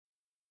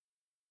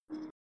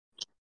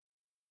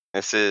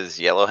This is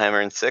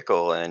Yellowhammer and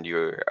Sickle, and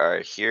you are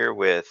here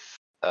with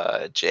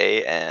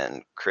Jay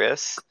and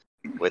Kris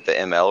with the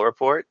ML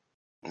report,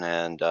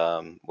 and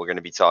we're going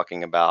to be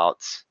talking about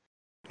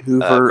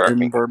Hoover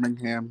in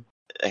Birmingham.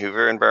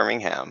 Hoover and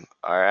Birmingham.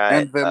 All right,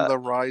 And then the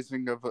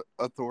rising of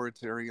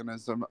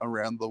authoritarianism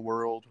around the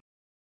world.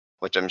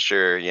 which I'm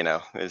sure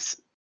is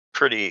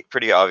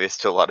pretty obvious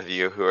to a lot of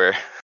you who are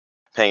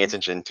paying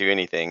attention to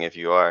anything. If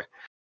you are,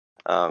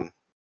 I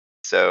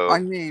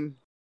mean,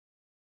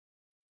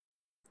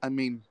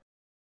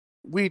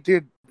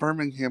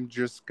 Birmingham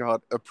just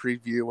got a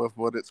preview of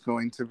what it's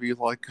going to be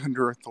like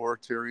under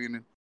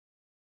authoritarian.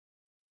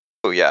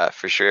 Oh yeah,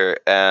 for sure,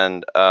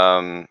 and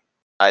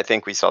I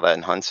think we saw that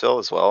in Huntsville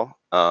as well.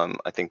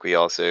 I think we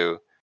also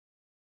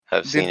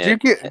have seen it.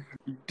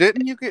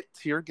 Didn't you get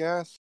tear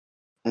gas?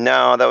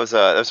 No, that was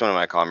one of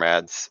my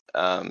comrades.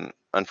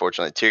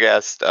 Unfortunately, tear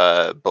gas,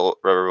 rubber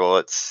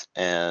bullets,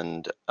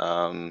 and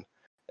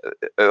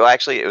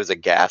actually, it was a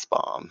gas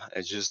bomb.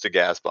 It's just a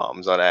gas bomb.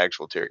 It's not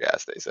actual tear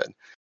gas. They said.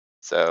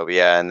 So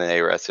yeah, and then they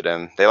arrested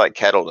him. They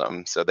kettled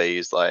him. So they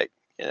used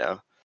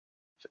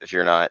if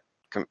you're not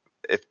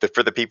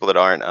for the people that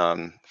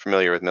aren't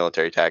familiar with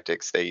military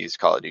tactics, they use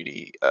Call of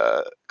Duty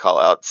call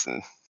outs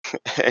and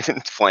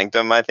and flanked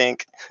them, I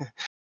think.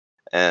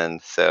 And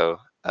so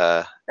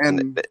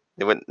and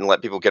they wouldn't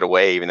let people get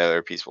away even though they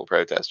were peaceful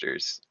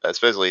protesters.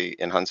 Supposedly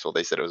in Huntsville,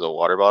 they said it was a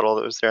water bottle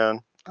that was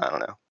thrown. I don't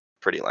know.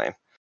 Pretty lame.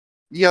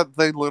 Yeah,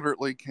 they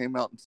literally came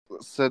out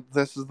and said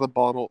this is the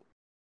bottle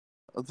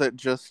that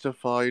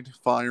justified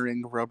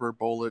firing rubber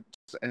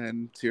bullets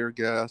and tear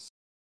gas.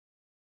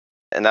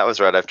 And that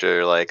was right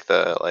after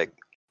the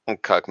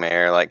cuck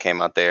mayor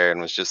came out there and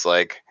was just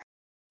yeah,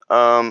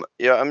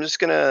 I'm just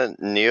gonna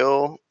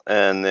kneel,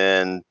 and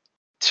then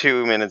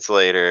 2 minutes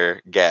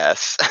later,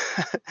 gas.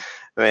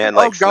 They had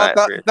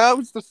that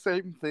was the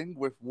same thing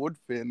with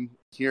Woodfin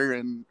here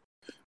in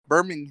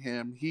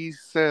Birmingham. He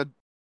said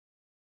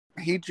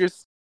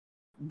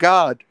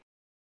God.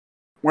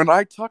 When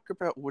I talk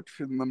about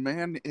Woodfin, the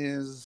man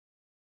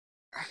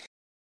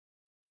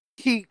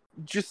he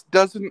just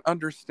doesn't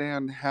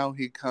understand how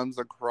he comes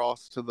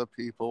across to the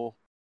people.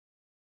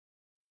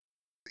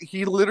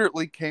 He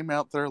literally came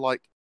out there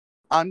like,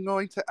 I'm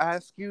going to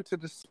ask you to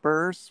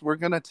disperse. We're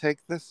going to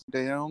take this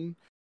down.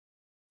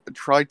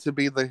 Try to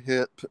be the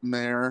hip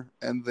mayor,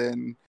 and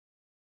then...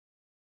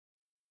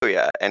 Oh,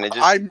 yeah, and it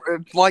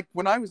just... like,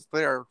 when I was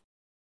there,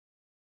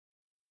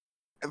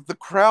 the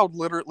crowd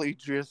literally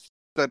just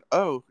said,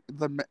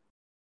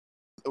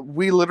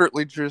 we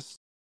literally just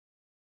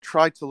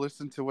tried to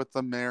listen to what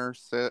the mayor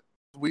said.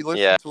 We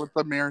listened to what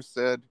the mayor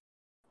said.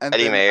 And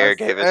Eddie Mayor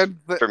gave us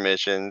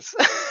permissions.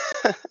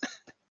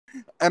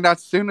 And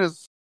as soon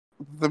as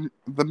the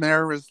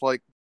mayor was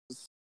like,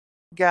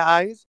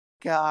 guys,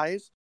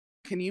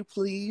 can you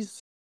please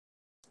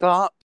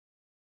stop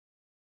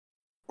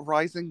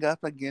rising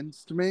up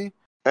against me?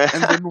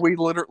 And then we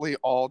literally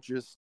all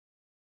just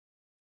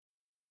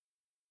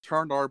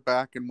turned our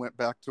back and went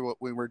back to what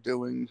we were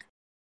doing.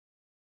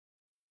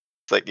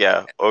 It's like,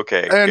 yeah,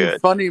 okay, and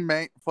good. Funny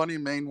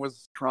Main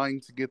was trying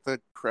to get the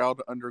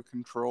crowd under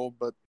control,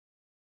 but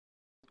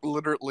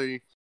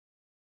literally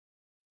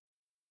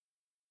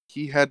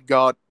he had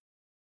got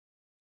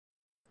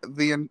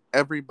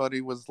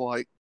everybody was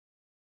like,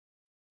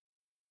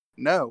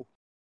 no,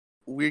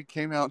 we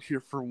came out here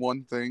for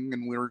one thing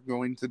and we were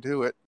going to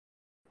do it.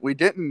 We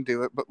didn't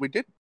do it, but we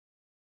did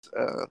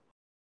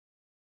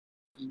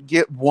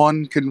get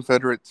one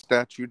Confederate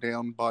statue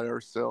down by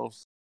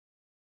ourselves.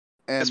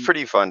 And it's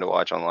pretty fun to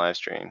watch on live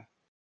stream.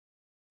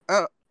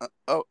 Oh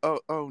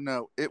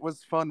no, it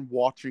was fun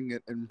watching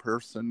it in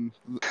person.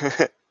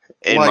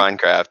 In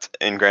Minecraft,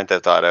 in Grand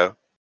Theft Auto.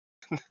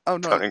 Oh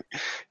no.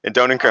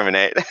 Don't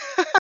incriminate.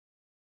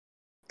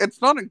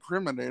 It's not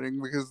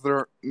incriminating because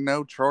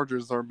no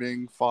charges are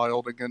being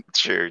filed against.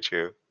 True.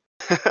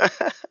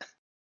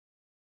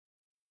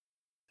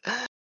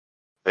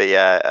 But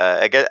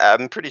yeah,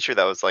 I'm pretty sure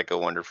that was a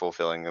wonderful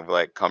feeling of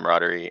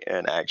camaraderie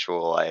and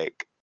actual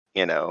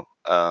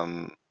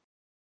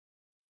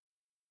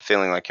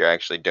feeling like you're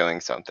actually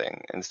doing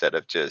something instead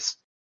of just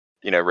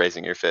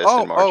raising your fist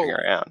and marching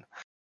around.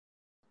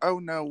 Oh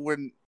no,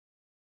 when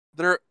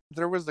there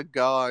was a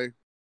guy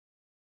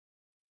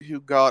who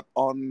got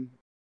on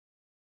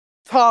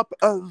top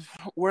of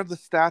where the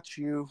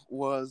statue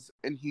was,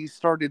 and he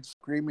started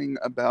screaming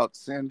about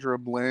Sandra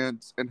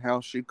Bland and how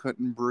she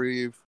couldn't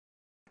breathe.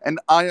 And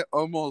I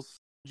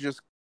almost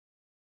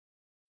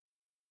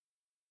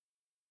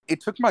it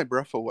took my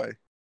breath away.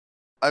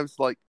 I was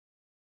like,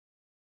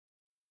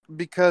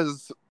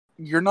 because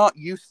you're not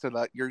used to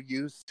that. You're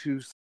used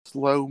to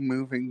slow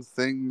moving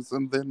things.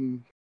 And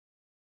then,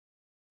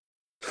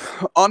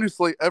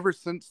 honestly, ever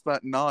since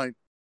that night,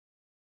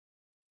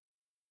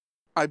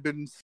 I've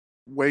been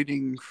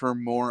waiting for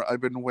more.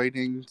 I've been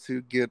waiting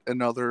to get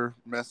another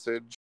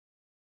message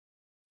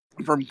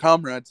from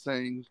comrades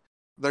saying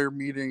they're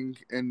meeting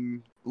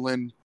in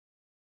Lynn.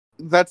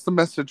 That's the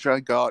message I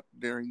got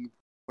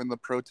when the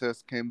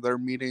protest came. They're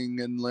meeting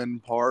in Lynn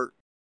Park.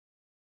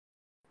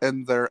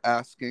 and they're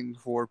asking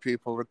for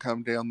people to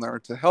come down there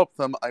to help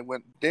them. I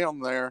went down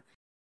there,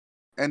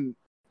 and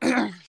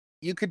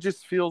you could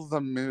just feel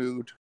the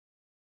mood.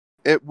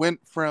 It went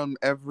from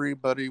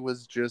everybody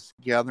was just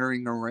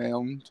gathering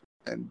around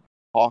and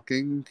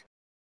talking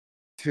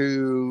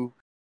to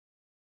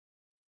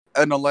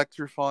an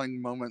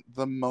electrifying moment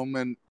the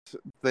moment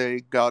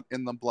they got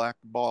in the black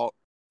box,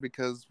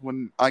 because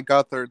when I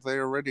got there, they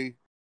already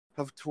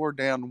have tore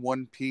down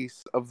one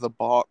piece of the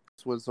box,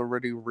 was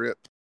already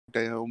ripped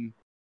down, and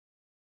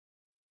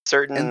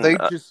Certain they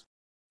just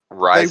they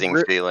rising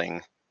ripped.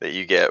 feeling that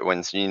you get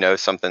when you know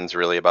something's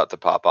really about to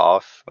pop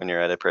off when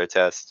you're at a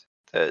protest.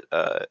 That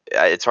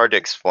it's hard to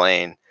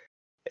explain.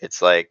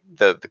 It's like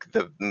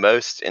the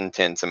most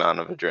intense amount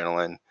of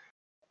adrenaline,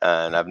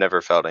 and I've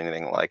never felt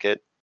anything like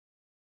it.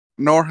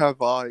 Nor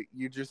have I.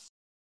 You just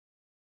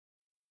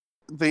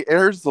the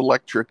air's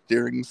electric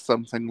during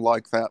something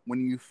like that.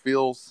 When you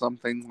feel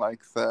something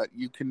like that,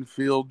 you can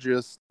feel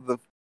just the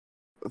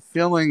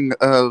feeling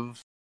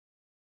of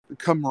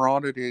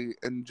camaraderie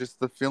and just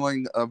the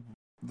feeling of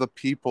the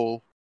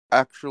people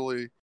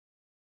actually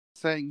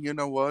saying, you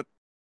know what,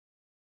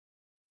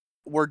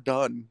 we're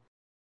done.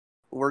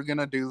 We're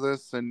gonna do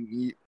this,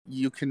 and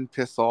you can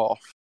piss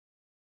off.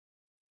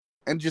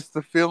 And just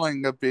the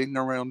feeling of being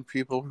around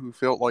people who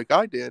felt like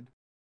I did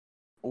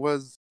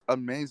was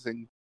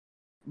amazing.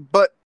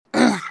 But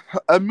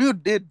a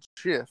mood did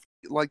shift.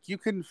 Like, you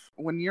can,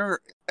 when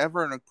you're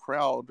ever in a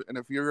crowd, and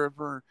if you're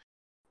ever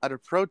at a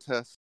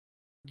protest,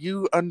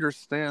 you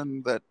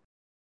understand that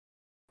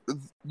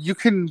you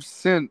can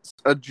sense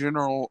a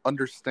general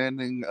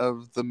understanding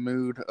of the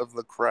mood of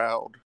the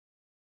crowd.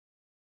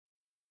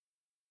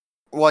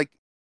 Like,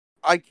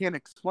 I can't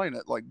explain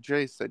it. Like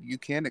Jay said, you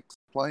can't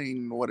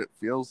explain what it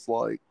feels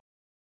like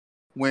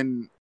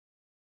when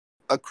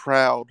a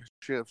crowd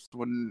shifts,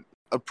 when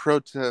a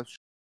protest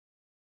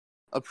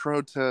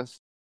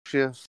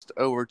shifts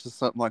over to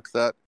something like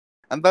that.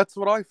 And that's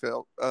what I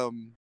felt.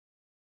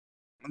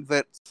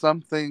 That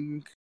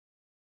something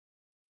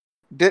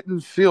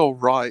didn't feel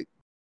right.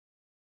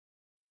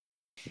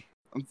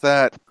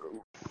 That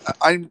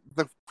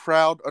the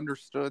crowd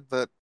understood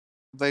that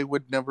they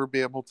would never be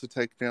able to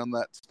take down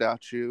that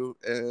statue,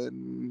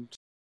 and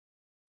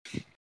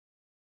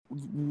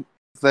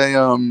they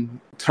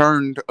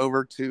turned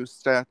over to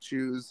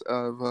statues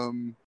of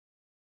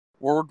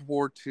World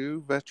War II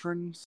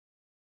veterans.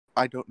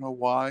 I don't know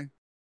why.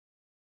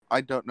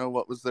 I don't know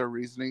what was their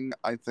reasoning.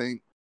 I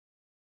think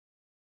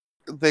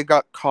they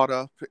got caught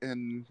up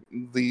in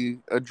the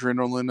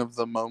adrenaline of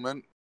the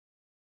moment,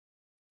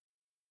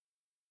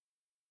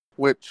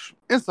 which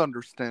is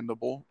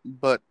understandable.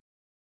 But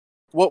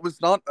what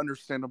was not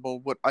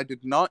understandable, what I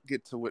did not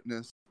get to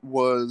witness,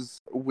 was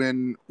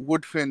when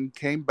Woodfin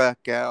came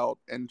back out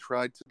and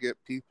tried to get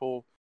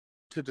people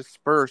to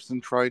disperse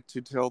and tried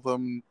to tell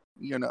them,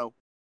 you know,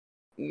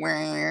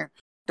 "Wah,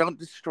 don't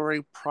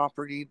destroy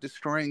property.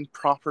 Destroying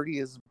property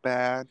is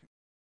bad."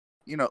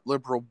 You know,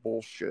 liberal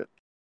bullshit.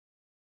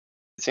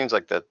 It seems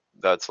like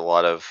that's a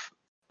lot of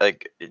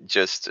like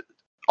just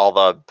all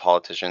the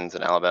politicians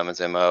in Alabama's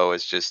MO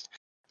is just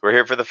we're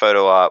here for the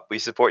photo op. We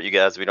support you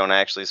guys. We don't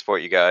actually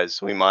support you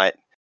guys. We might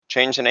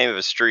change the name of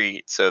a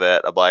street so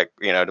that a black,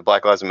 to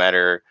Black Lives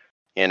Matter,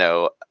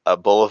 a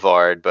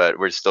boulevard, but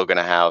we're still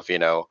gonna have,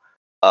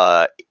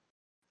 uh,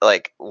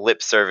 like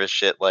lip service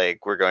shit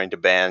like we're going to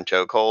ban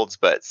chokeholds,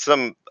 but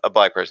a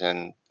black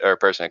person or a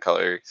person of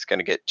color is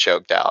gonna get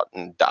choked out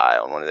and die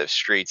on one of those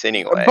streets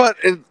anyway. But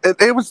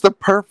it was the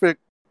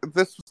perfect.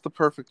 This was the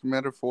perfect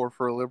metaphor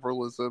for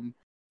liberalism,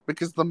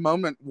 because the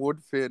moment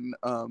Woodfin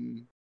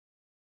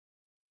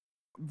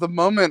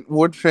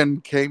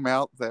came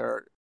out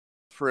there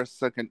for a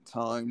second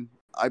time,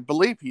 I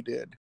believe he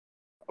did,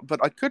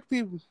 but I could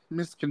be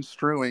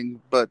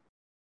misconstruing. But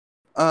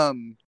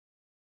um,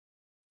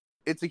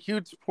 it's a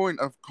huge point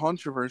of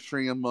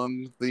controversy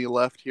among the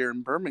left here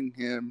in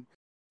Birmingham,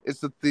 is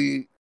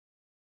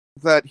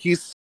that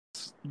he's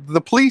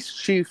the police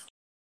chief.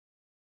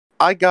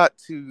 I got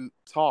to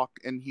talk,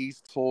 and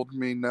he's told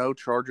me no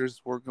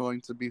charges were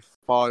going to be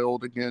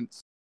filed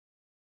against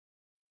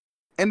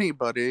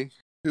anybody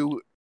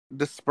who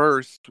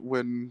dispersed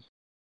when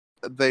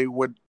they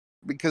would,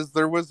 because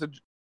there was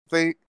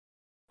they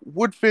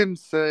Woodfin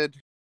said,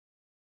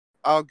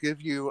 "I'll give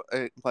you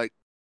like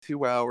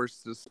 2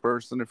 hours to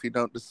disperse, and if you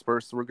don't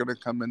disperse, we're gonna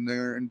come in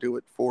there and do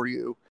it for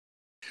you."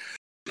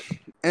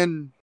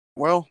 And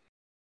well,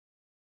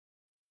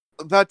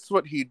 that's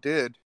what he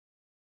did,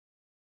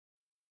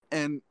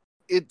 and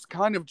it's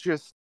kind of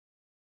just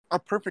a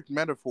perfect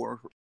metaphor.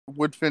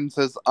 Woodfin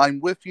says, "I'm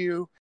with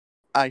you.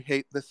 I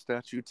hate this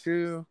statue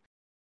too.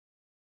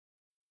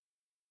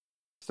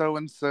 So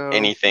and so,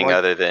 Anything like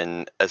other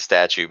than a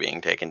statue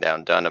being taken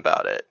down done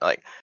about it.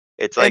 Like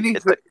it's like it's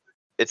anything." like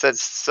it's that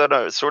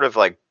sort of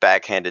like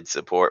backhanded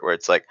support where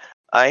it's like,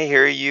 I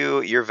hear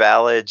you, you're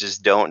valid,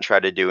 just don't try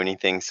to do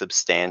anything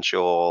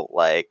substantial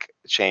like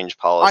change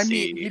I mean,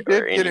 policy he or did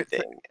get it.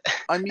 anything.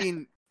 I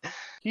mean,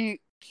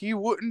 he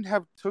wouldn't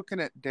have taken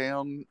it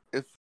down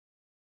if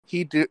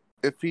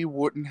he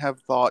wouldn't have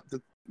thought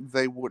that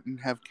they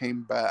wouldn't have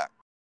came back.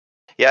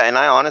 Yeah, and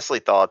I honestly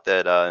thought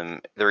that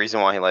the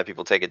reason why he let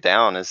people take it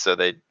down is so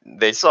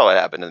they saw what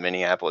happened in the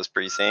Minneapolis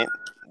precinct.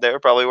 They were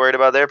probably worried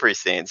about their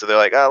precinct, so they're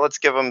like, "Oh, let's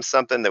give them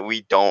something that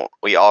we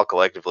all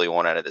collectively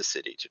want out of the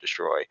city to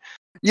destroy."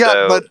 Yeah,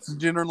 So that's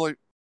generally.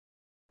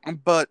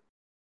 But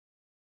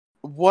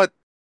what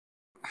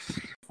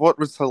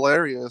was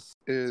hilarious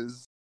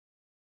is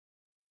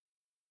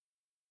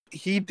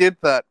he did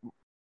that.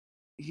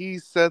 He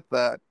said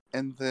that,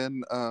 and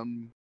then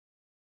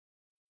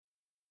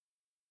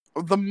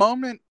the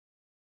moment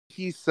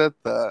he said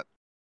that,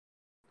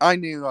 I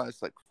knew. I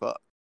was like,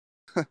 "Fuck."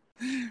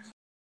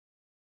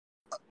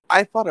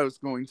 I thought I was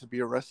going to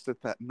be arrested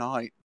that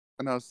night,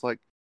 and I was like,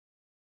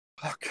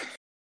 "Fuck."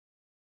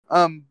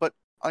 But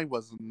I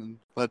wasn't, and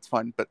that's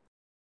fine. But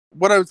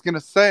what I was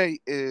gonna say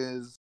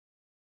is,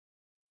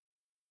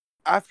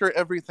 after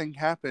everything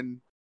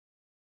happened,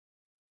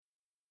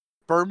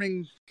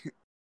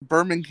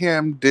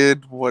 Birmingham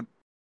did what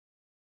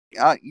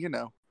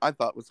I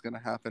thought was gonna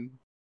happen.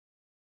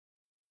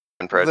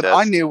 in That I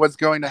protest. knew was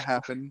going to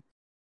happen.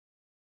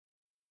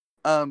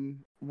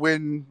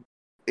 When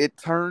it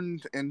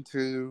turned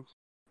into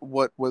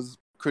what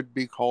could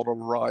be called a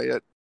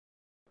riot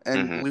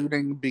and Hmm.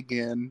 looting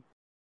began.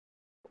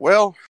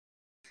 Well,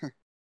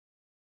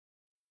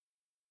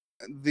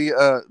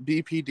 the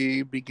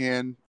BPD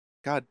began.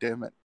 God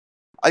damn it!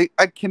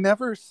 I can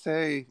never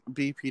say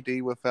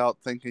BPD without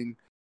thinking,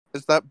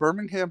 is that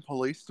Birmingham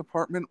Police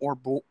Department or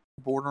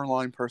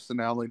borderline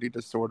personality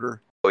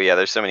disorder? Oh yeah,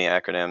 there's so many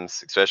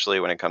acronyms, especially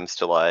when it comes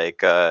to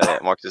like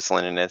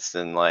Marxist-Leninists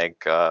and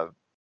like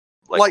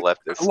Like,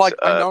 leftist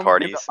I know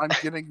parties. I'm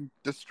getting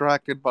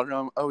distracted, but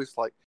I'm always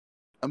like,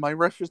 am I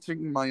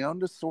referencing my own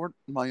disorder?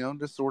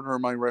 Or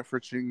am I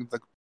referencing the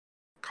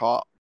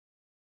cop?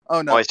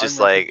 Oh no, Always just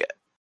like,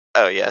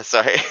 oh yeah,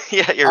 sorry,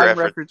 yeah, you're I'm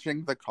referencing.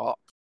 referencing the cop.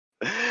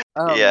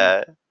 Um,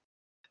 Yeah,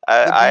 the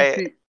I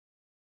BP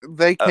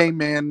they oh,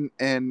 came in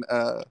and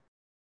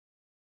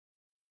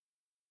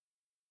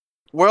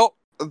well,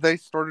 they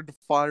started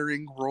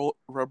firing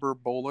rubber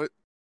bullet.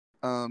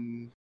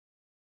 Um,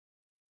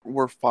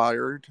 were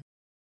fired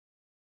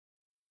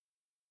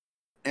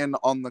and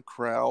on the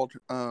crowd.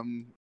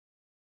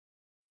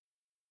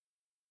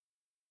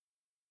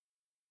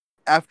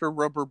 After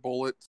rubber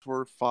bullets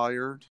were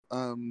fired,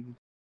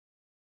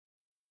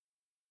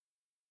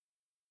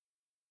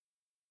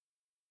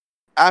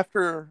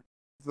 after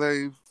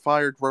they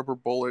fired rubber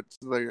bullets,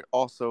 they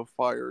also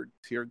fired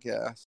tear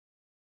gas.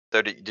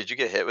 so did you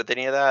get hit with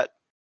any of that?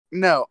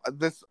 No,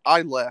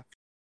 I left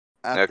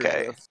after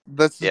Okay, this.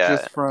 This is yeah,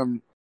 just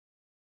from.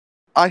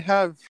 I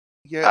have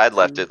yet I'd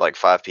left to. at like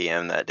 5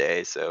 p.m. that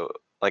day, so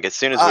like as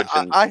soon as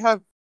Woodfin.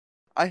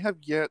 I have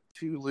yet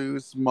to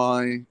lose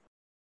my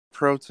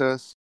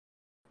protest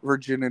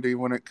virginity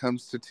when it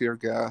comes to tear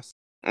gas.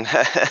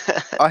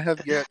 I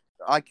have yet.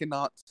 I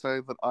cannot say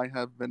that I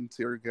have been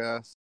tear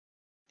gas.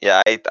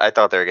 Yeah, I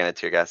thought they were gonna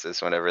tear gas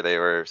us whenever they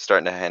were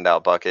starting to hand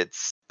out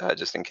buckets,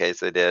 just in case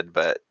they did.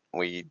 But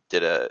we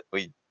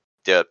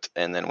dipped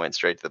and then went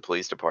straight to the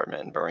police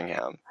department in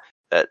Birmingham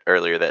that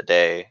earlier that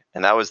day,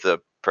 and that was the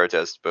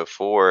protest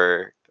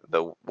before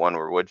the one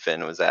where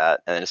Woodfin was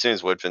at. And then as soon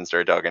as Woodfin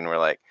started talking, we're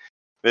like,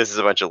 "This is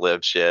a bunch of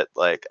lib shit.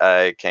 Like,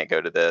 I can't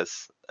go to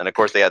this." And of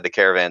course, they had the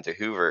caravan to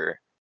Hoover,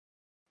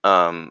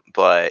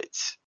 but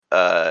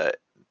uh,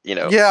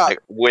 Yeah, like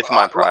with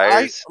my I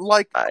priors,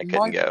 like I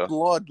couldn't my go.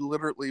 blood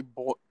literally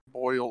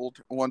boiled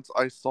once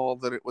I saw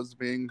that it was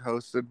being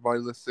hosted by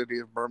the city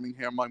of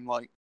Birmingham. I'm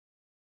like,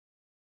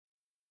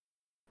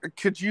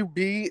 could you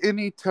be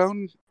any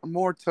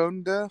more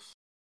tone deaf?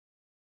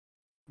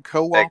 Like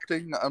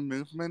Co-opting a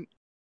movement?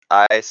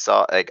 I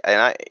saw like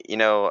and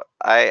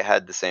I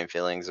had the same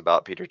feelings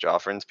about Peter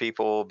Joffrin's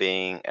people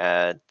being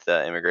at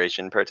the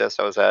immigration protest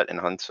I was at in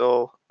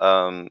Huntsville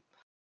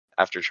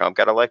after Trump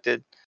got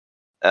elected.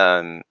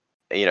 Um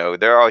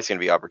there are always going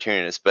to be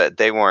opportunists, but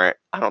they weren't.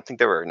 I don't think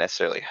they were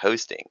necessarily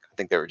hosting. I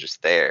think they were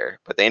just there,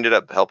 but they ended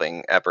up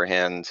helping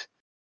apprehend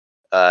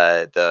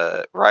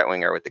the right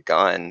winger with the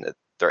gun that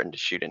threatened to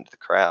shoot into the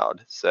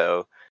crowd.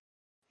 So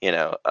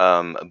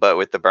but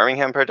with the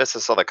Birmingham protest, I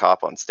saw the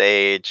cop on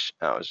stage.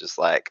 I was just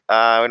like, we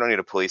don't need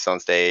a police on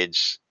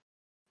stage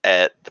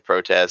at the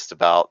protest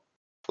about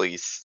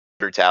police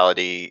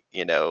brutality.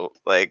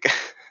 Like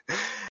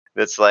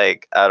that's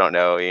like, I don't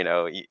know.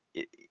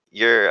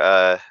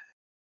 You're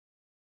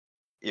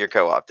you're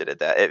co-opted at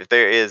that. If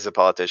there is a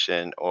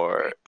politician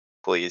or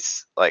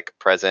police like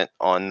present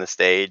on the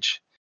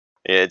stage,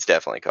 it's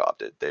definitely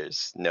co-opted.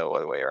 There's no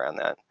other way around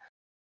that.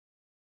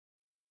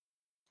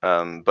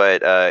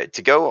 But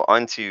to go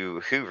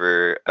onto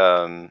Hoover,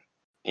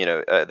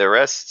 the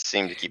arrests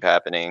seem to keep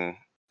happening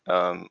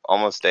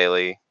almost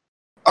daily.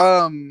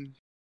 Um,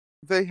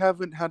 they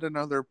haven't had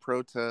another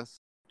protest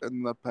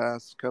in the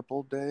past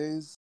couple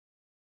days.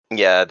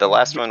 Yeah, the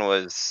last one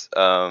was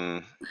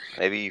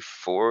maybe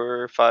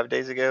 4 or 5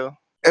 days ago.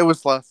 It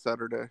was last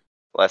Saturday.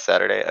 Last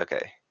Saturday.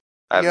 Okay,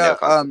 I have no Yeah,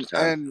 concept of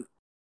time. and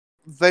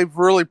they've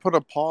really put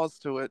a pause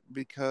to it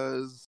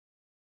because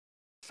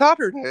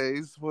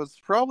Saturdays was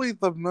probably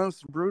the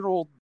most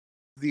brutal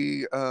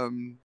the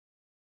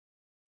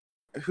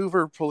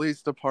Hoover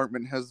Police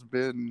Department has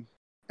been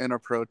in a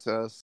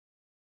protest.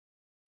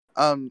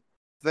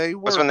 They That's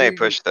were when they being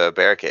pushed the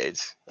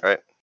barricades, right?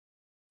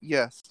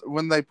 yes,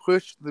 when they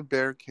pushed the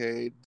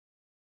barricade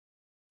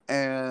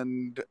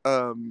and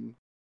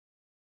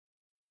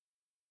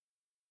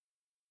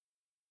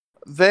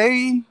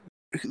they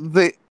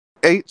the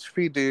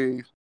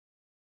HPD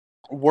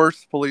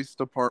worst police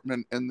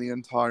department in the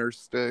entire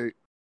state.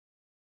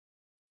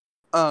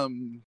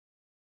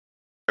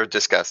 They're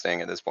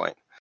disgusting at this point.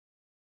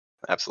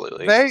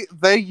 Absolutely.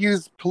 They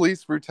used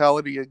police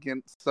brutality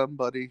against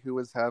somebody who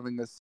was having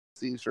a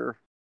seizure.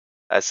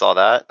 I saw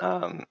that.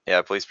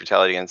 Yeah, police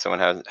brutality against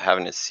someone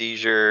having a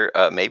seizure.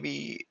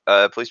 Maybe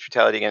police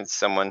brutality against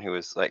someone who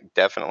was like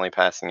definitely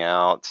passing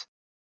out.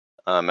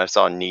 I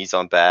saw knees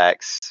on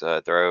backs,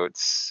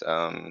 throats.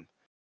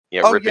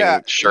 Yeah, Oh yeah,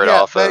 ripping shirt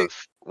yeah. off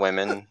of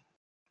women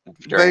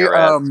during They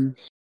arrest.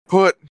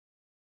 put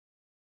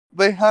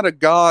they had a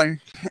guy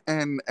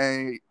in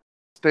a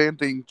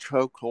standing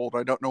chokehold.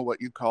 I don't know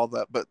what you call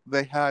that, but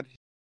they had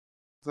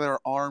their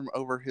arm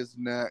over his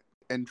neck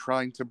and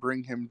trying to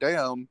bring him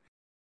down,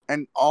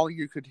 and all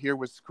you could hear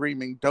was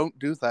screaming, "Don't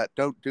do that!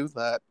 Don't do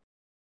that!"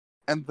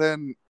 And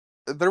then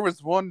there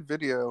was one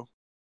video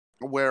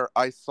where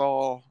I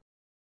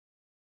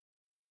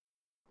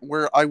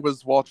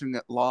was watching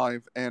it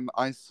live, and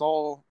I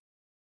saw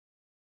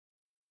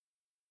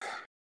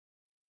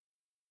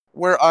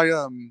where I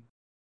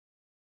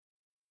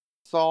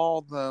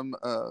saw them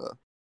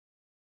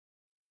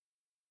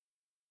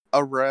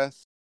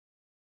arrest,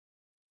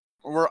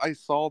 where I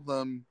saw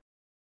them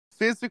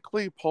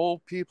physically pull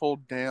people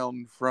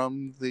down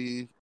from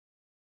the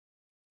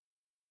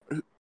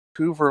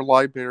Hoover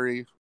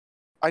Library.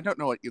 I don't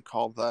know what you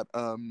call that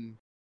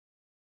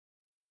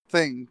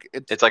thing.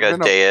 It's It's like a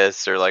been a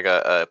dais or like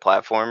a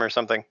platform or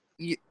something.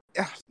 yeah,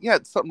 yeah,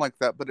 it's something like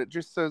that, but it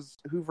just says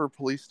Hoover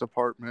Police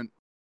Department,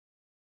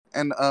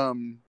 and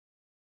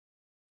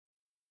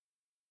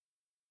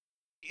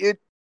it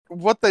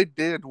what they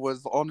did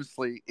was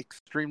honestly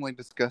extremely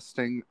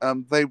disgusting.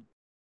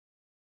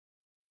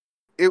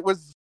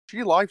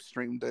 She live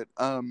streamed it.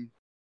 I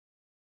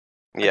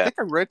Yeah, think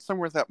I read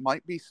somewhere that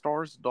might be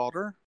Star's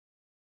daughter,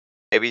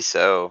 maybe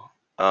so.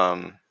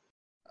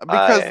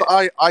 because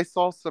I I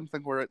saw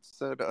something where it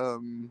said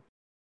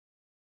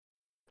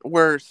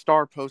where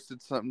Star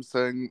posted something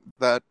saying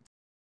that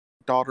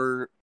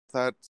daughter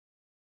that's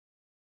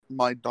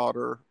my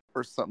daughter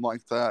or something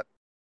like that.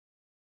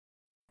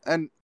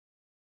 And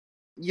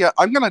yeah,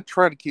 I'm gonna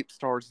try to keep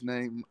Star's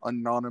name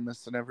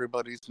anonymous and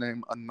everybody's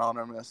name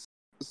anonymous.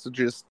 So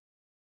just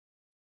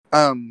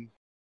um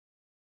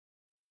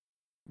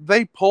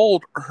they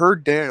pulled her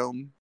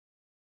down.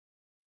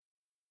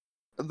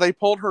 They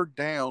pulled her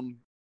down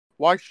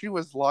while she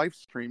was live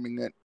streaming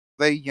it.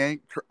 They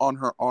yanked her on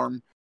her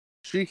arm.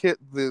 She hit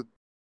the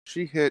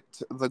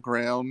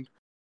ground,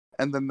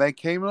 and then they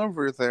came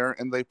over there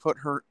and they put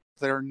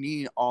their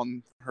knee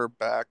on her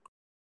back,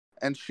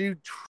 and she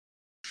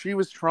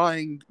was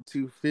trying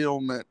to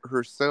film it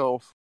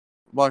herself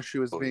while she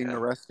was oh being yeah,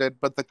 arrested,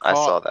 but I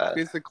saw that.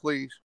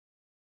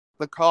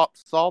 the cop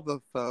saw the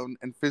phone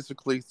and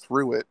physically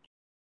threw it.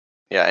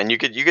 Yeah, and you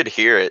could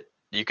hear it.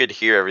 You could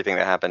hear everything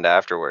that happened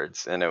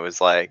afterwards, and it was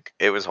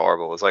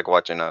horrible. It was like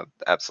watching a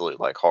absolute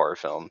like horror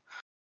film.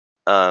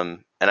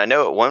 And I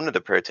know at one of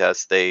the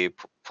protests they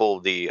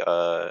pulled the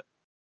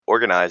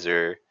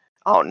organizer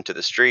out into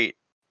the street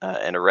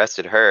and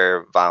arrested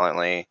her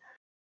violently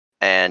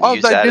and Oh,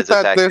 used they that did as a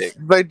that tactic.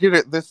 they did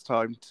it this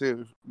time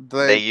too.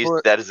 They They used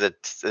put that as it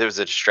was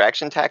a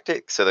distraction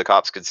tactic, so the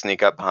cops could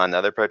sneak up behind the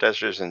other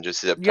protesters and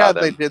just zip tie Yeah,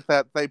 they them. did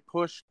that. They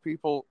pushed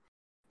people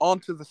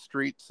onto the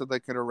street so they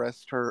could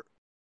arrest her.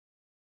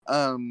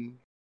 Um,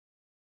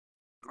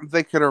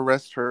 they could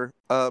arrest her.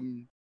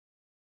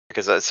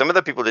 Because some of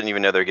the people didn't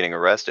even know they were getting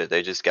arrested.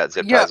 They just got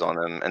zip Yeah, ties on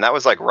them, and that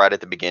was like right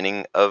at the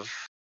beginning of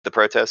the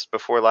protest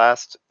before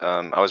last.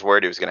 I was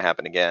worried it was going to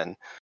happen again,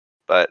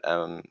 but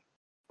yeah,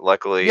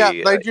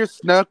 luckily, they just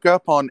snuck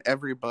up on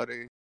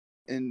everybody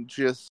and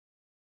just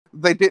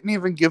they didn't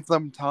even give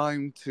them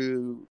time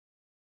to,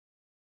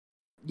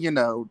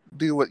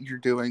 do what you're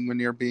doing when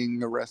you're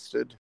being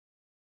arrested.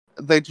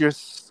 They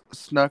just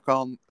snuck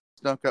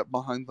up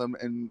behind them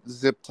and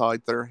zip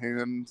tied their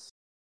hands.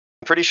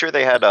 I'm pretty sure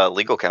they had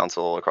legal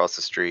counsel across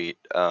the street,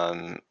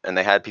 and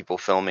they had people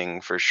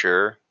filming for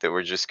sure that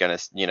were just going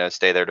to,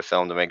 stay there to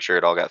film to make sure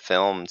it all got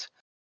filmed.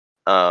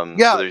 So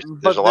Yeah,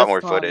 there's a lot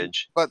more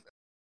footage.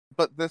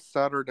 but this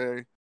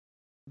Saturday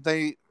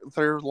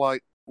they're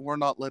like, we're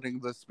not letting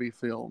this be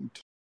filmed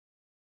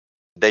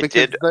They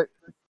because did they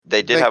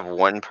They did they have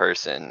one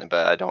person,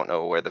 but I don't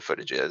know where the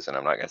footage is, and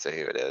I'm not gonna say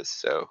who it is.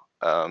 So,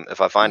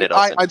 if I find yeah, it,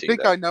 I'll send I it to you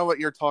think though. I know what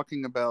you're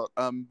talking about.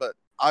 But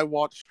I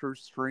watched her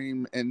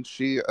stream and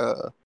she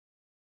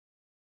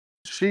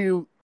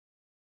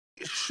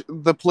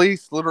the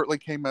police literally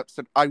came up and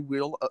said,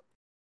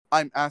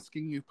 I'm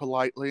asking you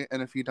politely,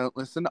 and if you don't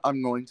listen,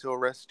 I'm going to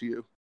arrest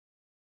you.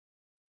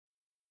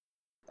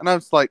 And I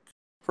was like,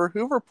 For a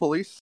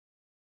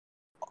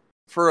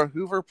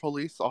Hoover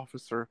police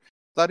officer,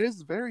 that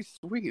is very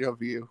sweet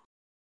of you.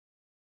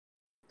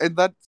 And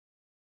that's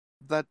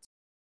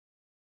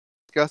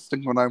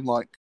disgusting when I'm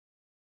like,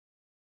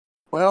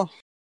 well,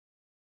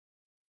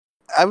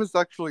 I was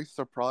actually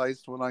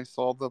surprised when I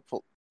saw the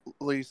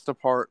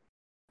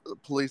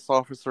police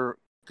officer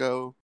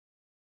go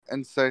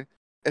and say,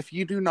 if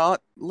you do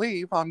not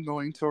leave, I'm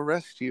going to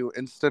arrest you,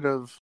 instead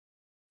of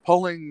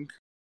pulling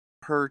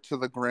her to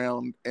the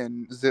ground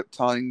and zip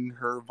tying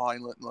her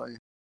violently.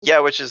 Yeah,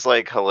 which is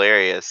like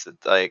hilarious,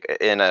 like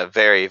in a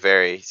very,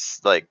 very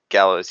like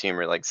gallows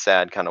humor, like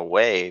sad kind of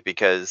way,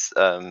 because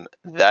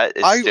that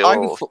is I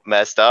still was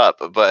messed up.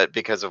 But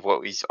because of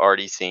what we've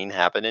already seen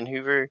happen in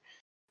Hoover,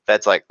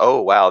 that's like,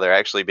 oh wow, they're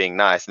actually being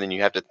nice, and then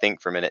you have to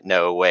think for a minute.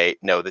 No, wait,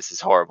 no, this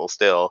is horrible.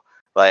 Still,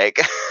 like,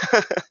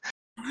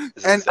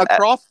 this and is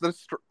across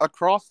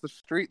the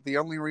street, the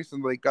only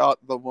reason they got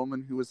the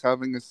woman who was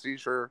having a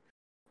seizure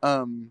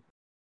um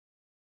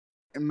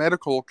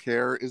medical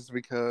care is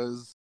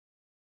because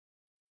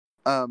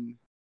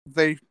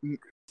they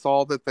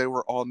saw that they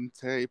were on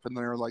tape, and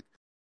they were like,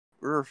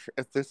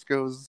 if this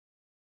goes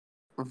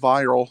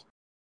viral,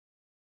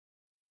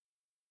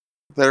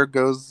 there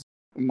goes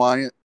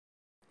my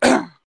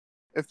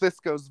if this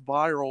goes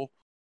viral,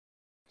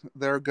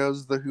 there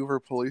goes the Hoover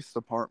Police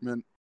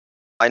Department.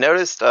 I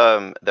noticed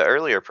the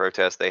earlier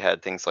protests they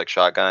had things like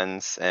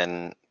shotguns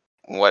and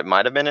what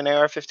might have been an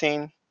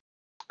AR-15,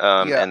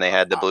 Yeah. and they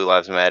had the Blue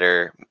Lives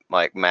Matter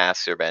like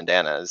masks or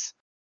bandanas,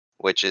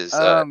 which is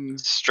Um.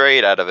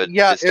 straight out of a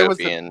Yeah. It was.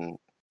 dystopian,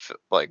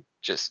 like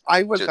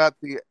I was just at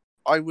the.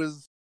 I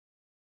was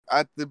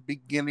at the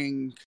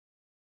beginning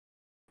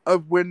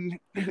of when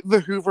the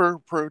Hoover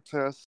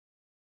protests,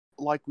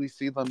 like we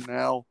see them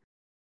now,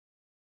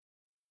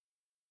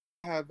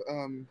 have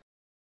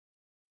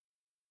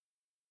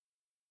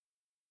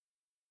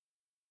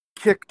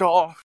kicked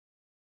off.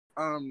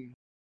 Um.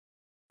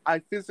 I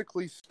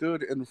physically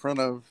stood in front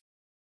of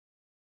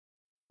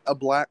a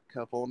black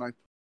couple, and I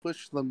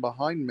pushed them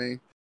behind me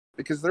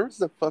because there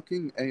was a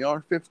fucking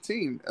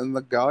AR-15, and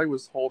the guy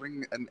was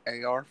holding an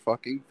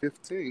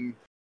AR-15.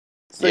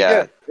 So yeah.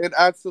 yeah, it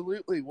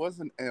absolutely was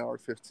an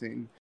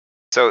AR-15.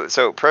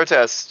 So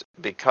protest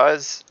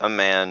because a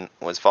man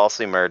was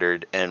falsely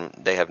murdered and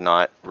they have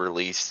not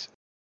released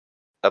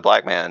a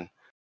black man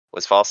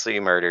was falsely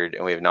murdered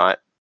and we have not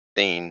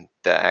seen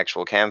the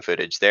actual cam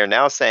footage. They're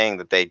now saying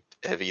that they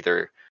have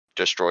either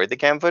destroyed the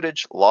cam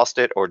footage, lost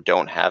it, or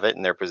don't have it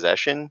in their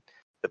possession.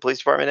 The police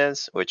department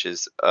is, which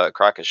is a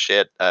crock of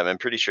shit. I'm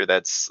pretty sure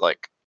that's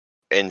like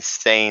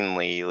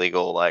insanely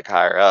illegal, like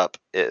higher up,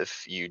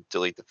 if you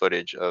delete the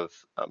footage of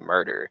a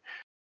murder.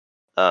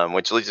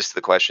 Which leads us to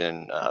the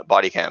question: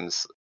 body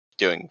cams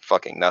doing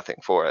fucking nothing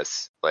for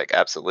us? Like,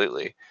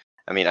 absolutely.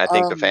 I mean, I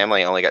think the Um,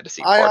 family only got to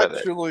see I part of it.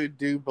 actually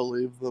do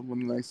believe them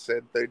when they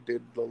said they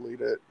did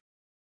delete it,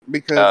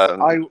 because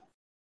Do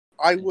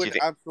I you would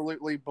think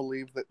absolutely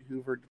believe that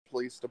Hoover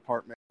Police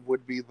Department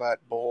would be that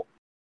bold,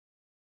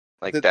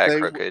 like that that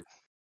crooked?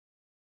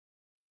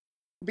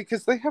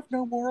 because they have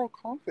no moral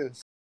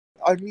compass.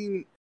 I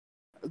mean,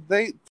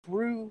 they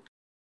threw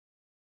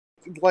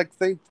like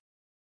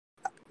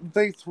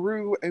they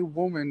threw a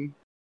woman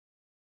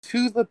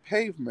to the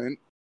pavement,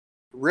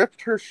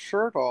 ripped her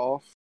shirt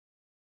off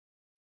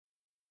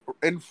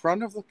in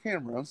front of the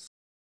cameras,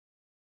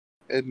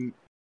 and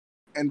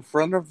in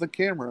front of the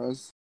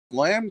cameras,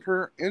 slammed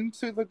her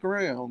into the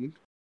ground,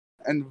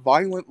 and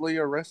violently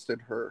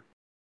arrested her.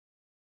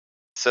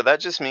 So that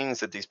just means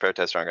that these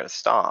protests aren't going to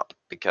stop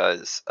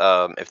because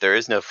if there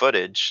is no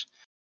footage,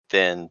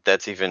 then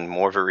that's even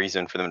more of a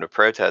reason for them to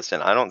protest.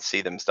 And I don't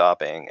see them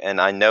stopping. And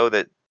I know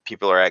that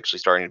people are actually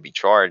starting to be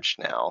charged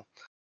now.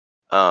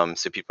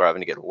 So people are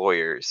having to get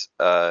lawyers.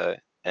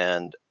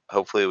 And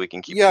hopefully we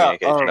can keep Yeah,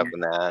 communication up on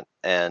that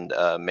and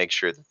make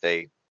sure that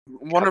they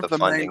one have of the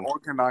the main funding,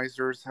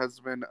 organizers has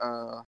been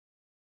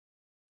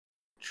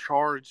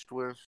charged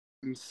with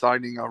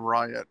inciting a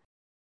riot.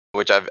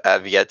 which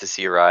I've yet to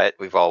see a riot.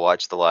 We've all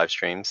watched the live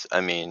streams.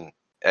 I mean,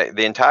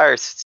 the entire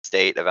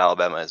state of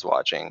Alabama is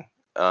watching.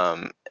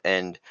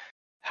 And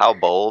how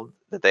bold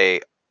that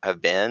they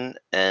have been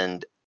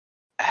and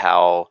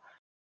how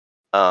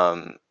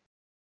um,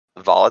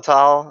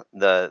 volatile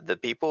the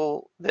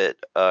people that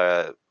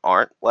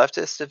aren't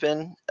leftists have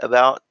been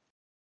about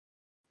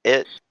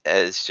it.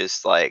 Is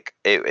just like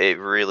it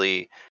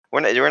really,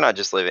 we're not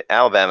just living,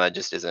 Alabama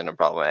just isn't a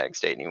problematic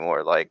state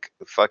anymore. Like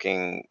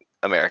fucking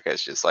America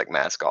is just like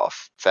mask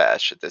off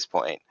fash at this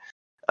point.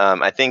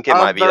 I think it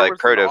might be There like was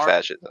an proto art.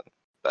 fascism,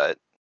 but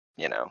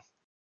you know,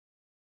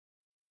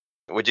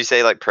 would you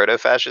say like proto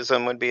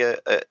fascism would be a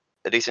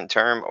decent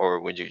term, or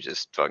would you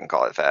just fucking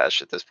call it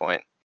fash at this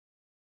point?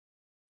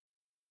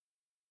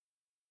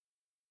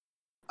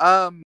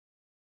 Um,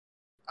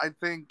 I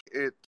think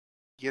it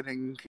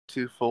getting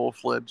to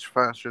full-fledged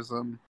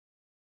fascism.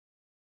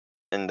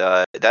 And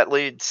that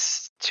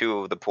leads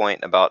to the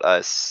point about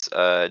us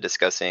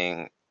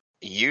discussing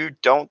you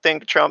don't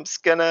think Trump's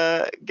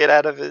gonna get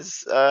out of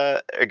his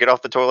or get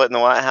off the toilet in the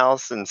White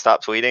House and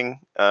stop tweeting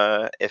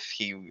if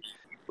he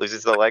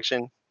loses the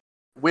election?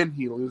 When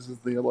he loses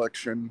the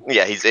election.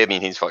 Yeah, I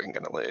mean, he's fucking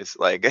gonna lose.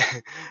 Like,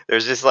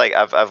 there's just like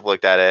I've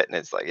looked at it and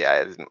it's like,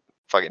 yeah, there's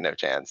fucking no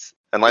chance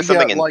unless Yeah,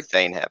 something like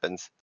insane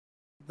happens.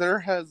 there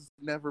has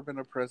never been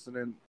a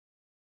president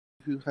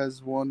who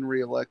has won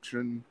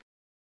re-election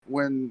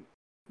when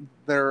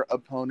their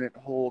opponent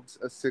holds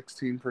a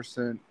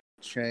 16%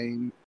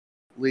 chain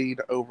lead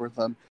over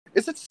them.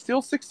 Is it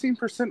still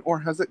 16% or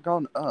has it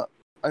gone up?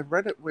 I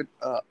read it went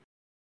up.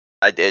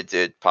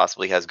 It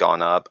possibly has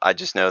gone up. I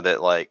just know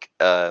that like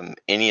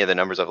any of the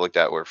numbers I've looked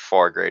at were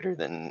far greater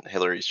than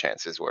Hillary's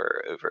chances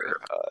were over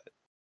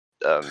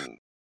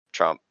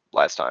Trump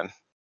last time,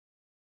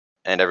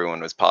 and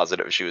everyone was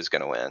positive she was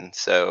going to win.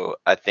 So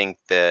I think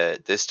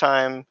that this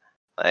time,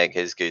 like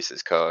his goose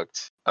is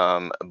cooked.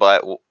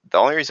 But the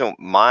only reason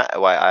why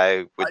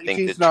I would think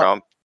He's that not.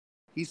 Trump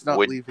He's not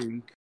would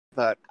leaving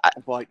that I,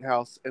 White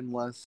House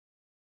unless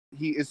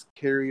he is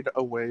carried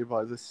away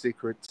by the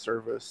Secret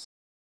Service.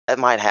 that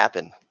might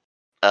happen,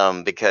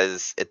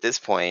 because at this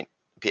point,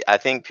 I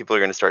think people are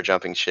going to start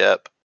jumping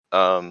ship.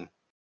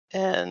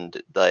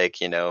 And like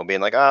being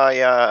like, oh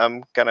yeah,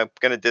 I'm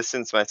gonna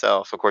distance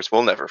myself. Of course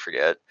we'll never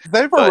forget,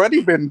 They've but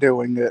already been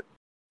doing it.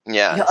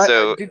 yeah. Yeah,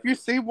 So did you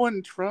see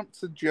when Trump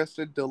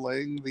suggested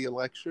delaying the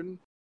election?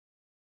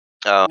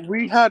 um,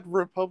 We had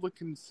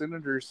Republican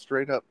senators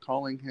straight up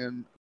calling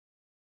him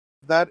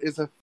that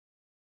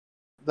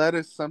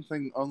is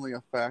something only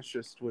a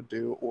fascist would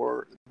do,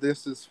 or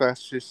this is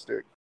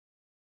fascistic.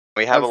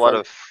 we I have a was lot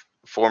like, of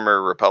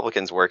former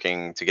Republicans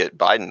working to get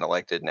Biden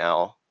elected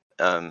now.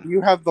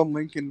 you have the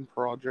Lincoln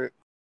Project.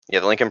 Yeah,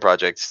 the Lincoln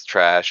Project's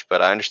trash,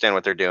 but I understand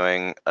what they're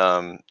doing.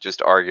 Just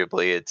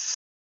arguably it's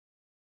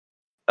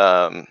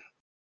um,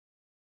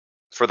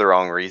 for the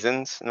wrong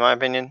reasons in my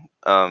opinion.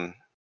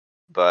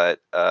 But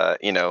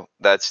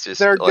that's just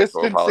They're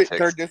electoral distancing.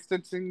 politics.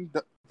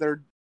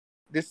 They're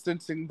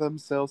distancing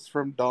themselves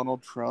from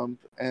Donald Trump,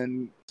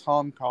 and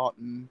Tom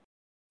Cotton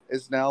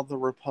is now the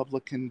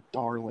Republican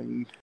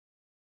darling.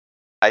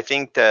 I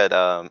think that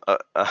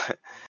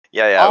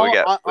yeah, we All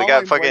got I'm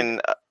waiting,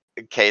 fucking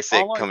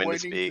Kasich all I'm coming to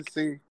waiting to speak.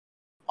 see,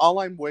 all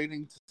I'm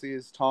waiting to see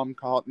is Tom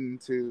Cotton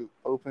to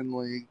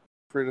openly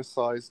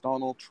criticize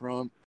Donald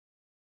Trump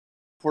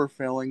for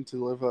failing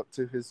to live up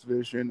to his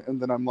vision, and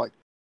then I'm like,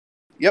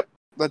 yep,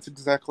 that's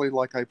exactly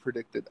like I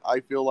predicted. I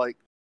feel like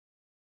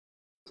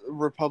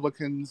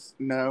Republicans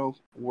know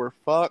we're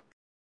fucked.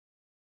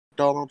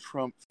 Donald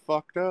Trump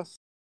fucked us.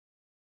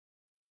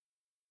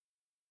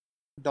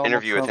 Donald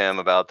Interview with Trump, him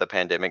about the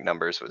pandemic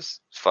numbers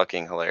was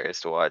fucking hilarious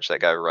to watch.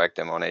 That guy wrecked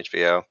him on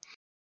HBO.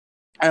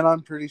 and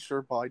I'm pretty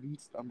sure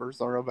Biden's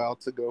numbers are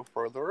about to go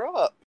further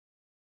up.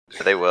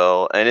 They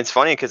will, and it's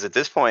funny because at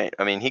this point,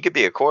 I mean, he could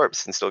be a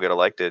corpse and still get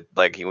elected.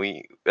 Like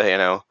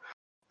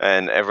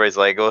and everybody's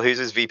like, "Well, who's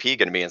his VP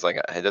going to be?" It's like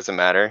it doesn't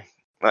matter.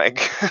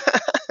 Like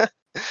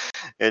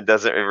it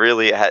doesn't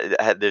really.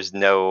 There's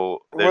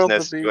Well, no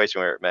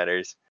situation where it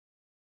matters.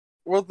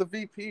 the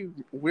VP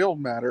will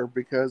matter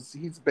because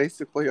he's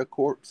basically a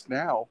corpse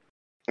now.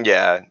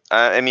 Yeah,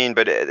 I mean,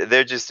 but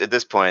they're just at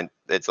this point,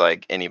 it's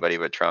like anybody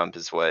but Trump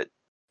is what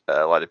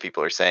a lot of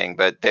people are saying.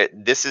 But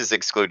this is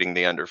excluding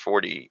the under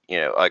 40.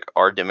 Like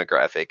our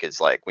demographic is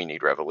like we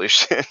need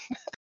revolution,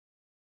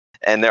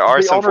 and there are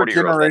The some older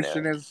 40-year-olds I know.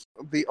 generation is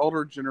the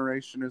older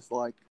generation is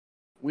like,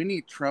 we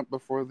need Trump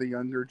before the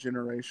younger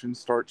generation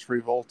starts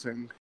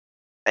revolting.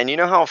 And you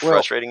know how Well,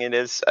 frustrating it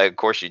is? Of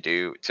course you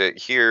do. To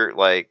hear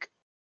like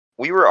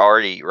we were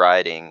already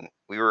rioting,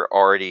 we were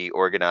already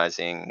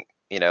organizing.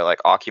 Like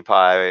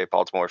Occupy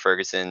Baltimore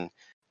Ferguson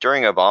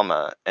during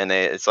Obama, and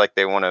it's like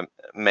they want to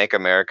make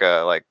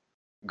America like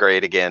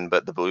great again,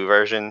 but the blue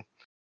version.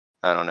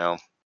 I don't know.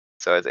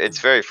 So it's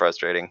very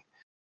frustrating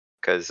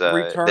because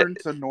return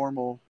to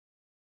normal.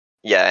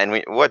 yeah,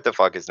 and what the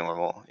fuck is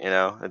normal?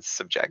 It's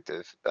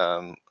subjective.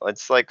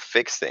 Let's like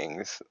fix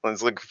things.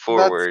 Let's look That's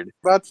forward.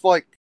 that's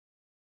like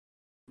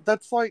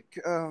that's like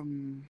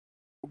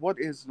what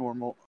is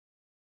normal?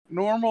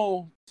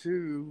 Normal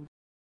to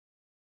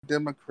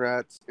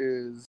Democrats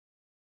is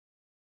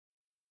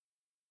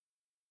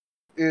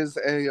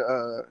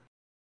a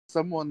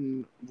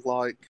someone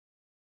like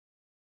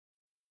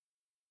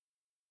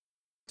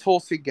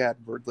Tulsi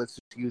Gabbard. Let's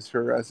just use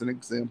her as an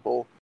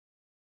example,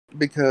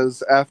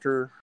 because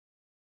after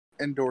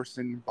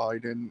endorsing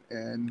Biden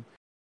and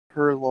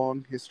her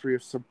long history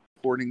of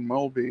supporting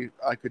MLB,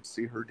 I could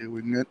see her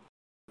doing it.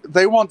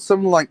 They want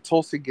someone like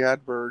Tulsi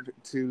Gabbard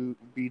to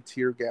be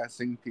tear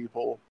gassing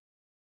people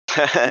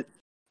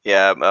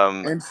Yeah,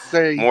 and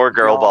say more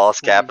girl "Yas,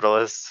 boss please."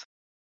 capitalists.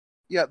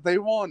 Yeah, they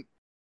want.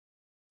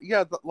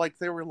 Yeah, like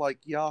they were like,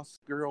 "Yas,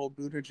 girl,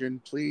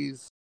 Buttigieg,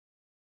 please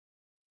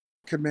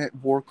commit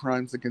war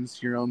crimes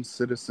against your own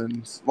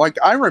citizens." Like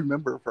I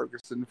remember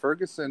Ferguson.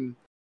 Ferguson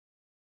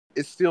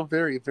is still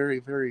very, very,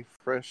 very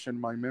fresh in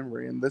my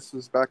memory, and this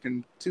was back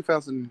in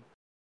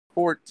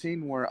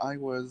 2014, where I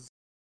was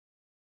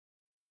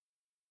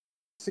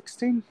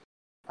 16.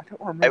 I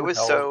don't remember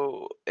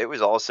how. It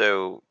was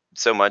also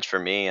so much for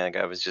me. Like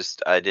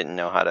I didn't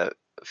know how to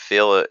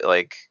feel it.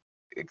 Like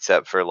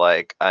except for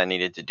like I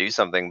needed to do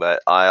something,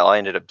 but all I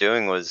ended up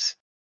doing was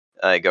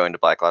going to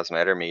Black Lives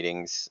Matter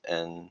meetings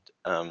and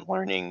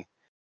learning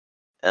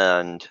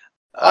and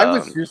I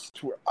was um,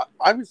 just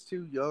I was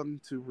too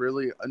young to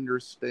really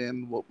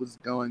understand what was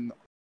going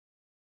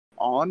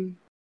on,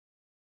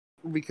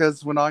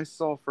 because when I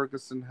saw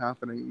Ferguson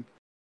happening,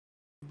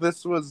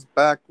 this was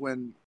back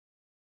when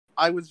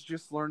I was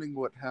just learning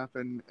what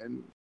happened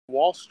in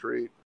Wall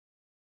Street.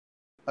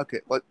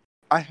 Okay,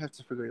 I have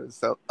to figure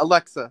this out.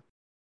 Alexa,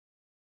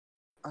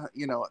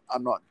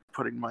 I'm not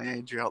putting my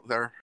age out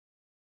there.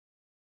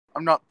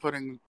 I'm not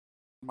putting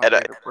my and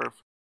date of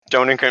birth.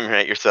 don't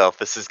incriminate yourself.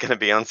 This is going to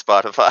be on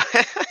Spotify.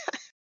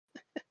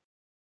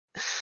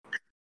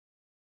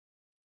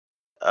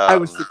 I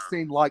was um,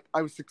 16.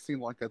 I was 16.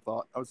 Like I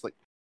thought.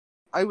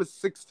 I was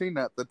 16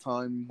 at the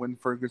time when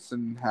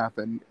Ferguson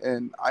happened,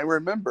 and I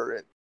remember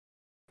it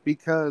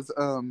because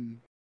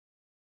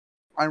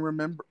I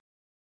remember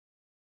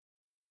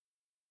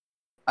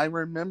I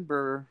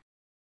remember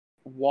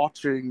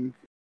watching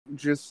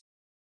just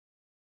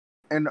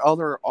in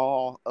utter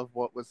awe of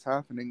what was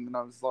happening, and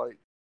I was like,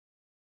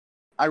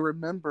 I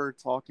remember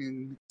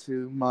talking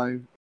to my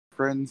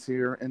friends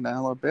here in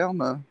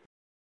Alabama.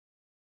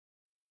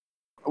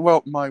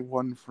 Well, my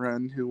one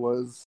friend who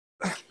was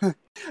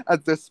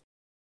at this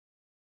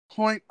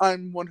point,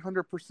 I'm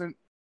 100%.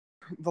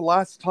 The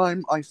last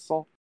time I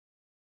saw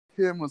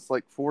him was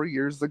like 4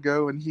 years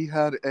ago, and he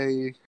had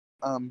a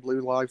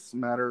Blue Lives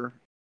Matter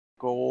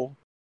goal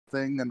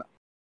thing, and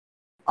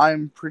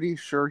I'm pretty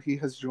sure he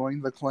has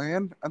joined the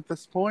Klan at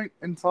this point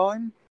in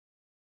time.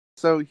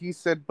 So he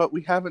said, but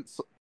we haven't.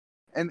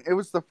 And it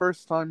was the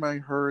first time I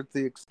heard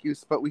the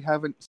excuse, but we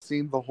haven't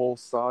seen the whole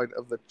side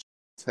of the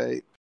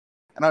tape.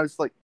 And I was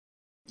like,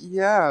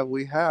 yeah,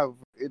 we have.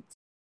 It's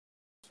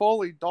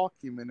fully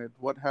documented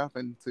what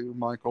happened to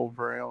Michael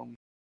Brown.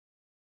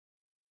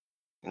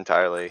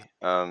 entirely.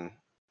 And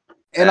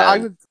And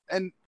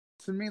and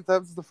to me, that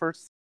was the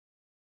first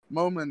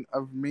moment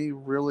of me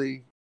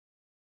really.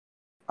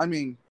 I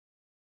mean,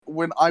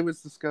 when I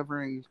was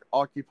discovering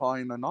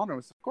Occupying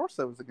Anonymous, of course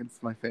I was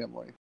against my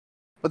family.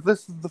 But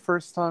this is the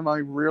first time I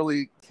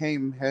really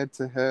came head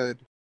to head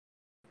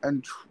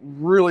and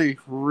really,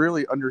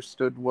 really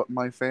understood what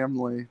my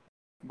family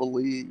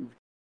believed.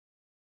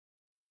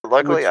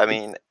 luckily, Which I is,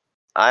 mean,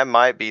 I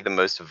might be the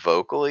most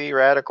vocally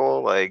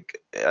radical. Like,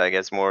 I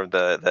guess more of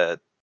the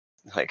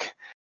like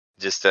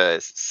just to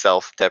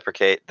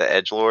self-deprecate the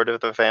edge lord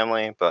of the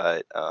family.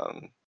 But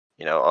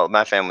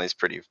my family's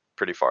pretty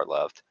far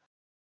left.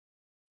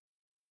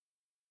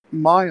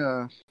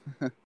 my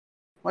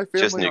my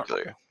Just family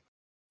nuclear.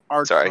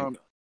 are Sorry.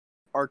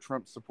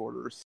 Trump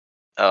supporters.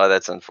 Oh,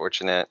 that's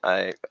unfortunate.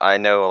 I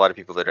know a lot of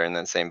people that are in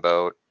that same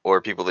boat,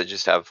 or people that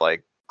just have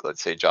like,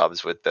 let's say,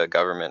 jobs with the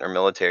government or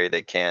military.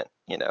 They can't,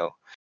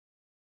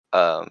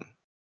 um,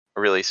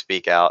 really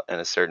speak out in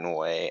a certain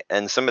way.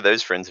 And some of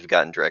those friends have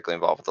gotten directly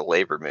involved with the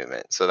labor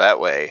movement. So that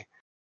way,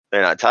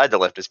 they're not tied to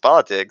leftist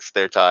politics.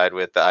 They're tied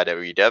with the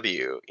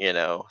IWW.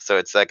 So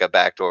it's like a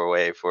backdoor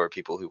way for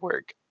people who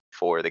work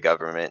for the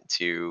government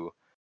to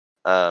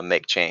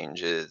make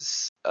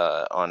changes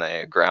on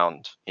a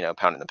ground,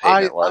 pounding the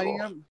pavement I level.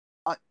 am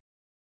I,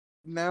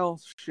 now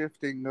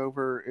shifting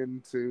over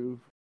into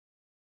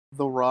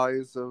the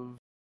rise of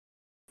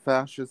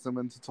fascism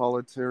and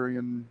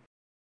totalitarian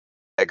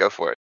Yeah, go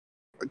for it.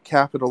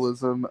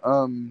 capitalism.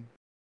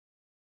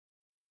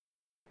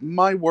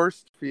 My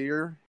worst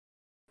fear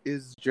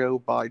is Joe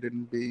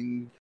Biden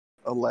being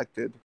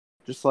elected.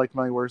 Just like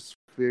my worst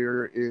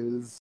fear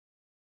is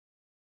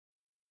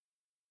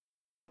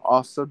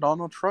also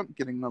Donald Trump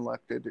getting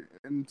elected.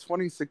 In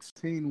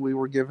 2016, we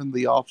were given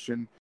the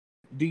option: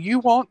 do you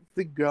want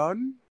the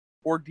gun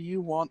or do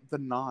you want the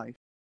knife?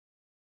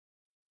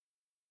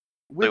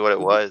 With What it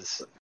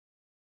was.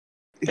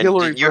 And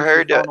Hillary you versus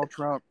heard, Donald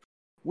Trump,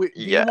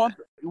 do you yeah. want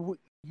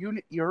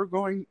you're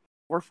going?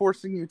 We're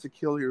forcing you to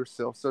kill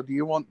yourself. So do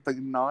you want the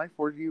knife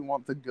or do you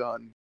want the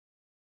gun?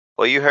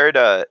 Well, you heard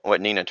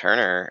what Nina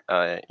Turner,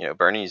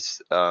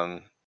 Bernie's uh,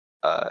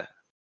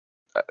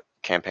 uh,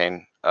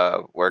 campaign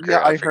Yeah, worker.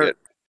 I I heard. forget.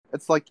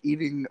 It's like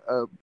eating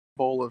a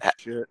bowl of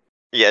shit.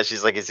 Yeah,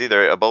 she's like, it's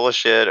either a bowl of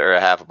shit or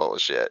a half a bowl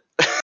of shit.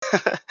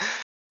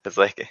 It's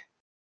like,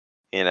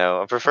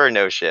 I prefer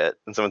no shit.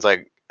 And someone's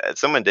like,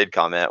 someone did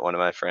comment, one of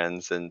my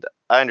friends, and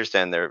I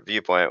understand their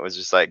viewpoint was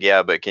just like,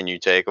 yeah, but can you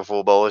take a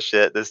full bowl of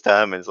shit this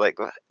time? And it's like,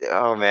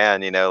 oh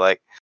man,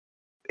 like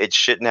it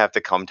shouldn't have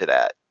to come to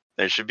that.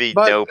 There should be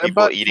But no people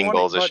but eating 20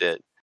 bowls of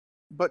shit.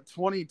 but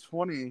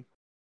 2020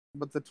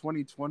 but the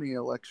 2020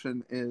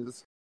 election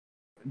is: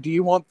 do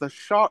you want the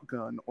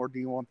shotgun or do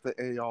you want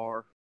the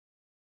AR?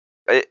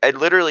 It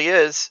literally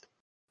is.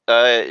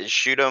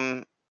 Shoot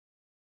them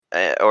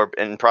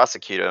and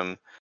prosecute them.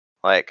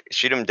 Like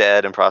shoot them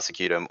dead and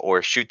prosecute them,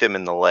 or shoot them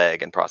in the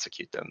leg and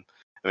prosecute them.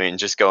 I mean,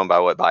 just going by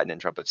what Biden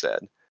and Trump have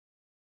said.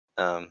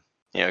 Um,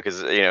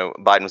 because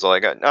Biden was all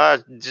like,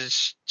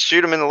 just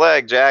shoot him in the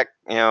leg, Jack.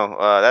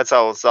 That's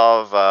how we'll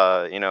solve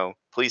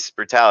police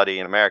brutality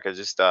in America.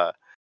 Just I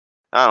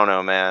don't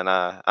know, man.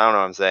 I don't know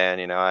what I'm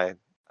saying.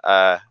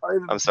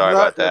 I'm sorry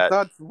about that.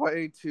 That's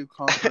way too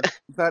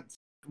That's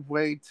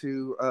way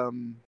too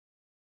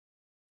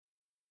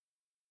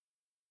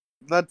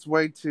That's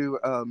way too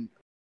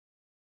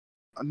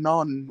a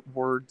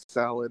non-word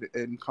salad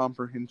and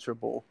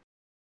comprehensible.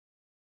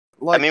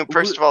 I mean,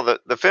 first of all,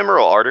 the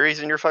femoral arteries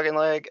in your fucking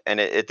leg, and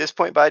at this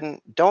point, Biden,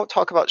 don't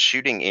talk about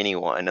shooting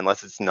anyone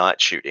unless it's not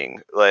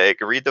shooting.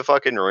 Like, read the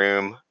fucking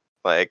room.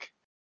 Like,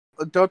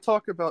 don't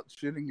talk about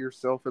shooting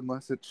yourself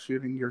unless it's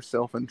shooting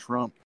yourself and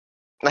Trump.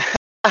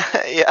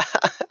 yeah.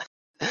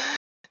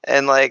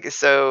 And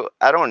so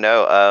I don't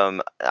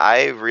know.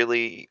 I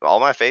really all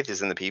my faith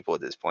is in the people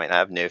at this point. I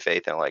have no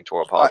faith in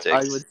electoral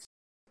politics.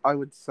 I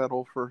would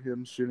settle for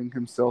him shooting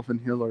himself and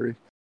Hillary.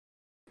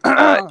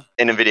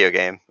 In a video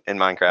game in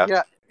Minecraft.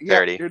 Yeah,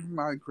 Parody. in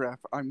Minecraft.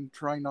 I'm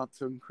trying not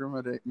to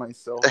incriminate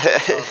myself.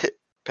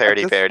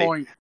 Parody.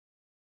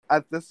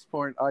 At this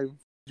point, I've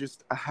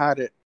just had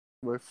it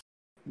with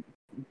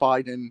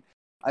Biden.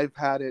 I've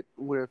had it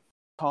with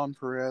Tom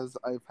Perez.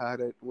 I've had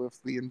it with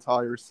the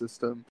entire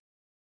system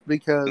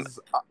because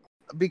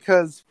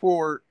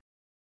for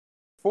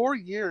 4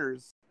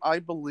 years, I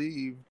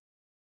believe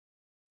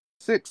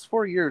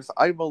 4 years,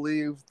 I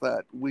believe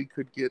that we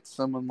could get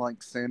someone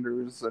like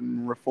Sanders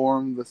and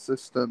reform the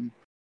system.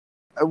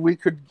 We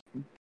could.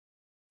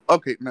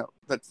 Okay, no,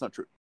 that's not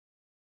true.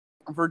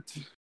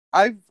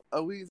 I've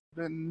always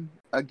been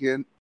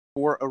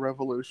for a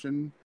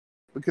revolution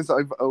because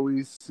I've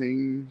always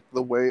seen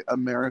the way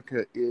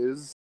America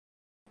is.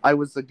 I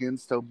was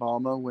against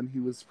Obama when he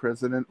was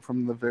president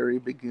from the very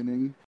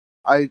beginning.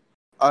 I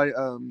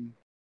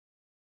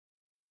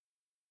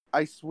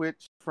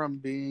switched from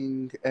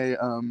being a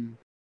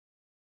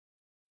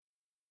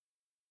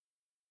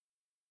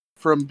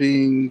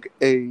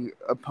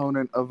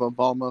opponent of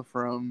Obama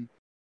from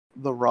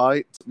the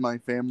right, my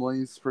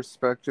family's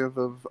perspective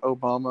of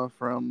Obama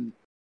from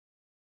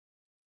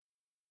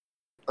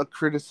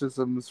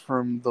criticisms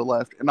from the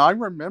left. And I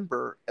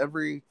remember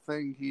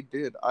everything he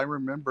did. I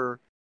remember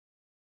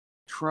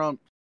Obama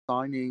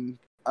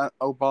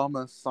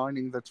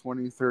signing the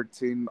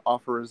 2013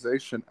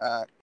 Authorization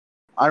Act.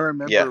 I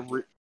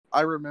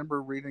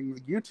remember reading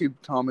the YouTube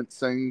comments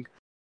saying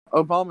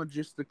Obama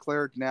just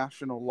declared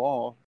national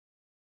law.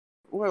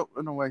 Well,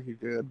 in a way he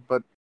did,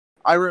 but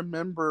I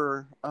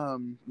remember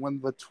when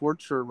the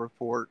torture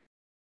reports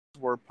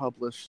were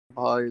published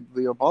by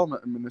the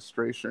Obama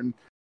administration.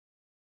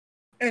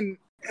 And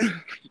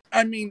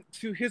I mean,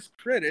 to his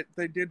credit,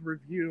 they did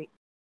reveal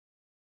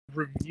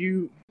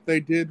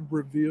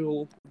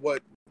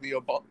what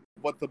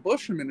the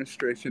Bush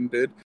administration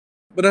did,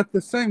 but at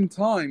the same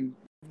time,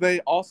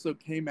 they also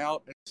came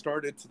out and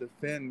started to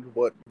defend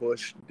what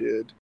Bush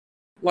did.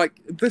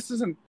 Like, this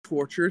isn't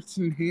torture, it's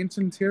enhanced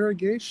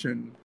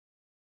interrogation.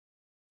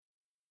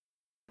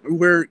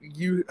 Where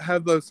you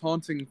have those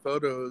haunting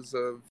photos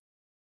of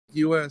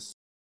U.S.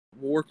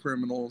 war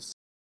criminals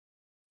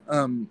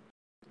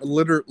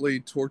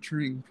literally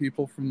torturing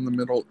people from the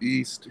Middle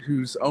East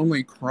whose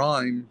only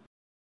crime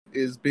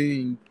is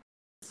being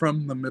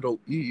from the Middle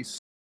East.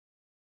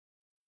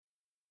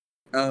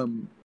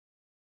 And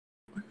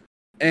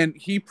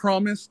he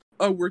promised,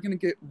 we're going to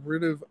get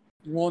rid of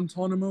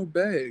Guantanamo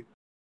Bay.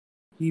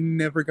 He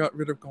never got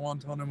rid of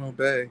Guantanamo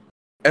Bay.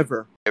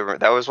 Ever.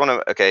 That was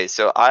okay,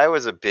 so I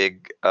was a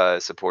big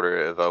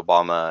supporter of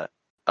Obama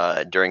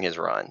during his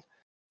run.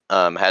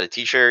 Had a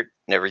t-shirt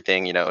and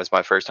everything, it was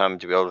my first time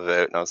to be able to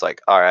vote, and I was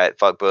like, all right,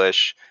 fuck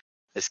Bush.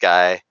 This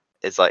guy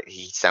is like,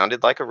 he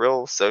sounded like a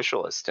real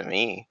socialist to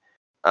me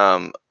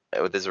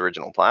with his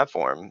original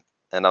platform.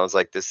 And I was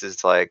like, this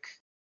is like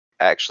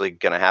actually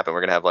going to happen.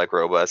 We're going to have like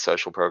robust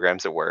social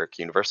programs at work,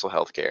 universal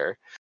health care,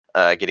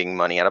 getting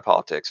money out of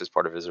politics as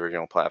part of his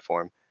original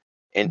platform.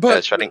 And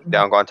shutting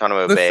down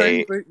Guantanamo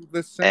Bay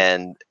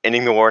and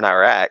ending the war in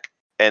Iraq,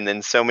 and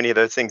then so many of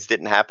those things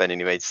didn't happen,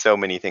 and he made so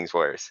many things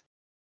worse.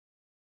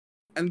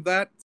 And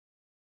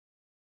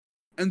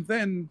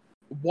then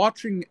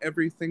watching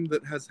everything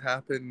that has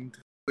happened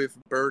with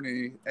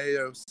Bernie,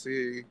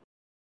 AOC,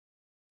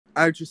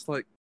 I just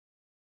like,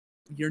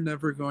 you're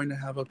never going to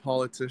have a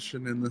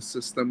politician in the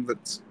system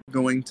that's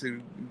going to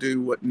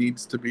do what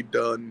needs to be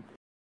done.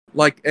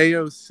 Like,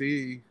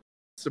 AOC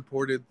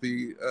supported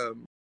the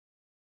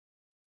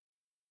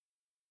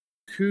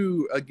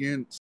coup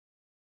against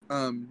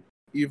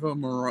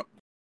Evo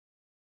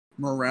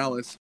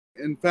Morales.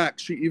 In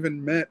fact, she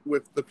even met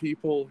with the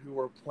people who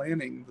were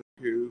planning the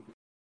coup.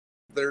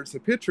 There's a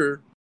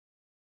picture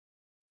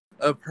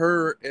of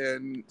her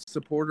and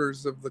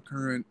supporters of the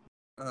current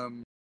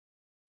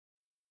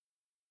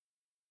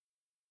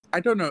I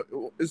don't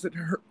know, is it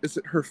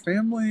her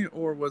family,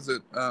 or was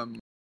it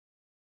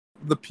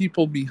the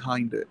people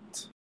behind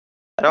it?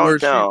 I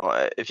don't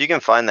know. If you can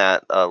find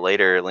that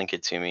later, link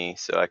it to me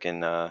so I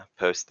can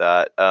post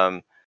that.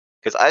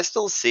 Because I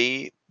still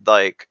see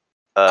like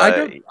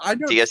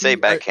DSA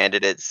back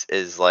candidates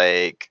is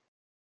like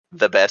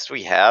the best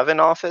we have in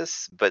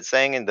office, but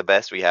saying in the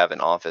best we have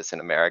in office in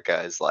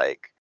America is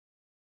like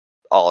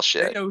all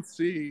shit.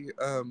 AOC,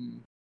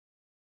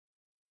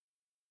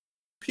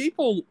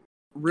 people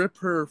rip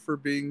her for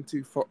being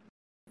too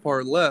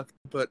far left,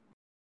 but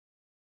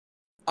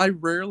I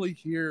rarely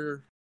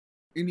hear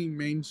any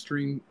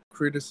mainstream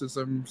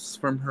criticisms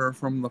from her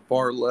from the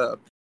far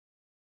left,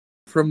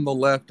 from the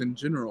left in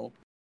general.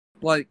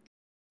 Like,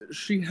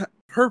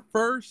 her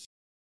first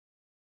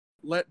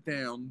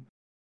letdown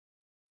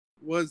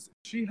was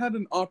she had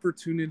an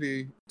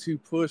opportunity to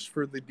push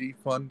for the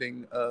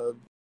defunding of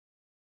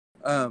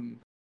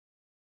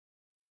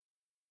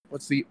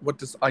what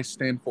does ICE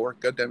stand for?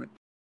 God damn it.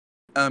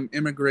 Homeland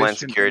Immigration and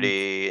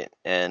security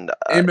and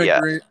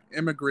yeah,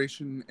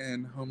 immigration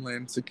and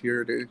homeland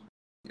security.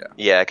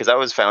 yeah, because that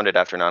was founded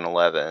after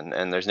 9/11,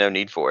 and there's no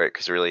need for it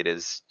because really it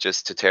is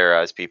just to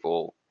terrorize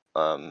people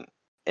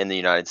in the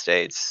United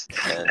States.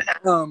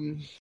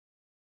 And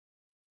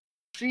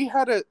She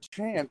had a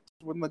chance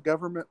when the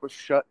government was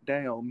shut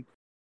down,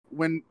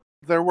 when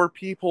there were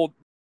people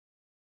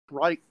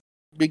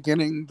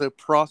beginning the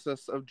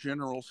process of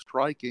general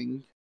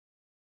striking,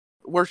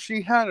 where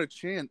she had a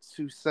chance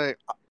to say,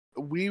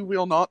 we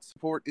will not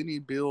support any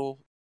bill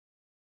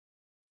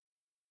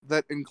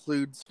that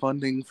includes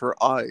funding for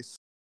ICE.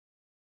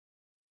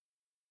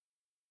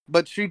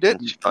 But she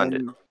didn't. she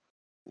funded. And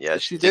Yeah,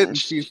 she didn't.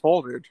 She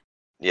folded.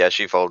 Yeah,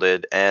 she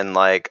folded, and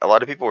like a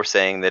lot of people were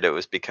saying that it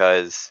was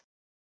because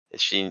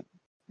she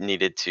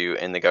needed to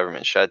end the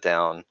government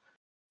shutdown.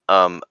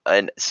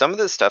 And some of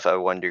the stuff I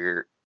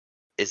wonder,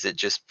 is it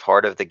just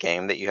part of the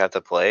game that you have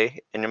to play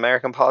in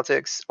American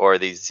politics, or are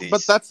But these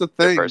that's the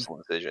their thing.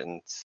 personal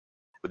decisions?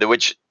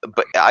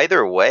 But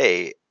either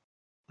way,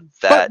 But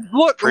that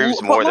look,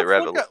 proves but more that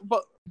let's look at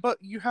but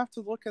you have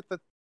to look at the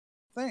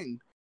thing.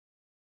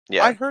 I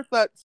yeah, heard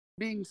that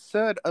being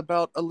said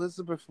about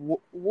Elizabeth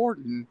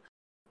Warden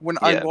when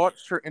I yeah.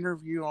 watched her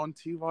interview on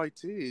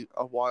TYT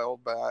a while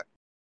back,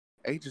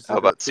 ages How ago.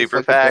 about It feels super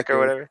like a PAC or decade.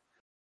 whatever?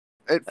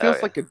 It Oh feels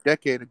yeah, like a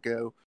decade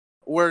ago,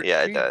 where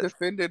yeah, it does.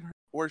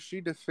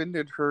 she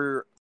defended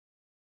her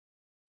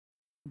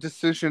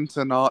decision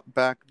to not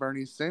back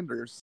Bernie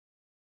Sanders.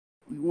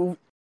 Well,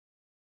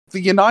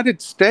 the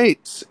United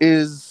States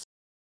is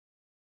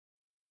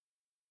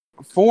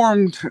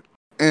formed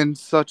in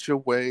such a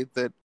way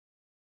that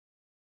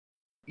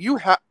you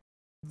have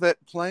that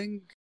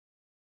playing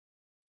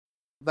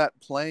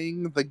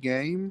the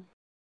game,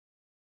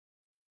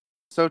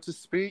 so to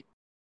speak,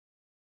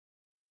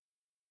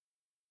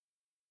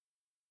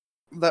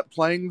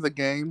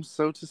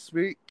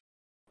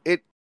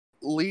 it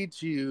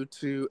leads you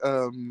to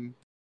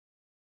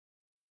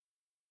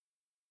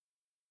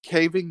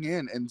caving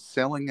in and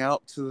selling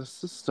out to the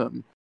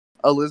system.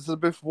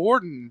 Elizabeth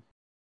Warden,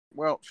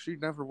 well, she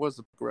never was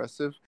a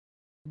progressive,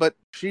 but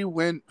she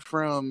went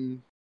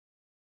from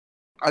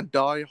a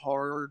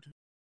die-hard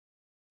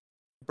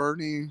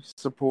Bernie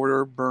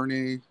supporter,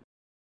 Bernie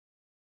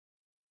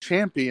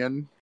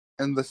champion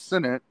in the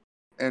Senate,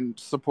 and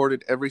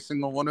supported every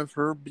single one of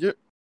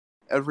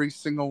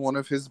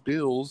his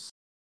bills,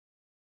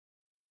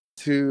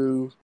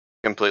 to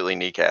Completely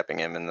kneecapping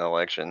him in the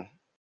election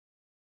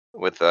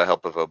with the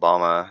help of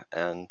Obama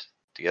and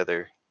the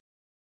other.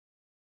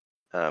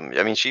 I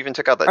mean, she even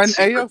took out that an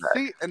super PAC,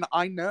 AOC. And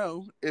I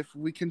know if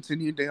we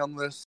continue down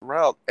this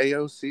route,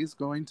 AOC is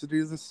going to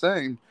do the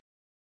same.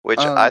 which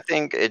I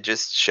think it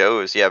just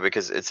shows, yeah,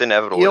 because it's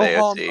inevitable with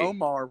Ilham AOC.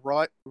 Omar,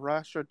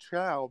 Rasha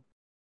Chow,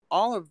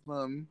 all of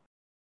them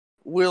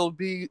will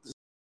be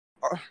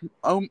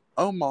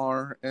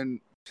Omar and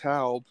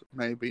Taub,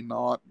 maybe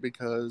not,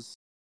 because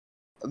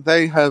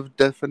they have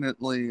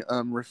definitely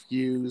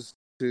refused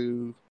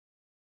to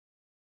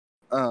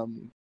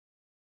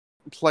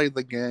play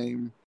the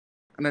game,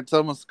 and it's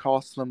almost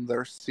cost them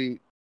their seat.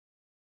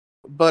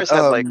 But Just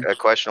had like a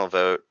questionable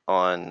vote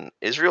on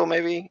Israel,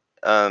 maybe.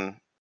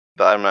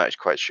 But I'm not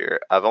quite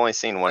sure. I've only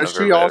seen one of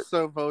her she vote,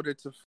 also voted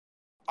to.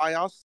 I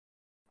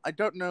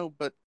don't know,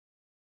 but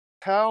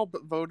Taub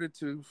voted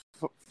to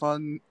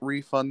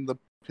refund the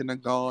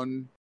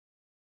Pentagon,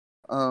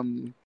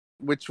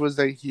 which was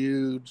a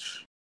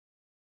huge,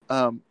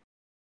 um,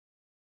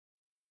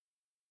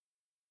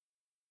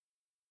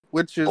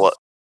 which is a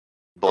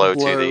blow to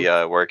blow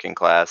the working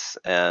class,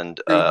 and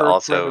to her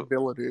also,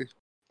 credibility.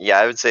 yeah,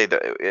 I would say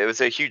that it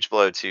was a huge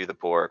blow to the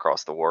poor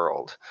across the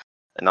world,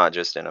 and not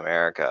just in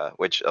America,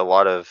 which a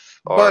lot of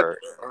But our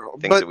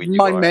things that we do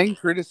my are. main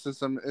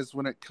criticism is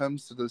when it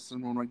comes to this,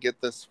 and when we get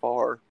this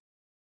far,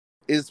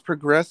 is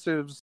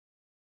progressives,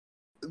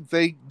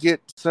 they get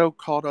so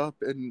caught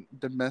up in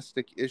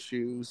domestic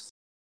issues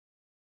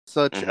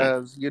such Hmm.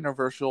 as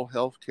universal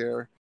health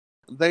care,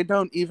 they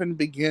don't even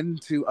begin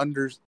to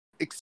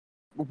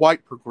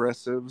white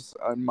progressives,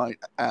 I might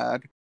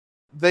add,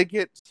 they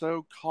get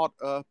so caught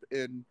up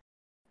in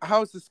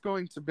how is this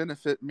going to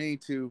benefit me,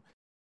 to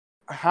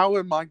how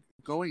am I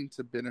going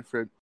to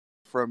benefit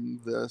from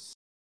this?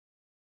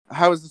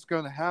 How is this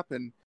going to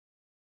happen?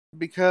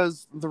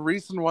 Because the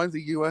reason why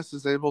the US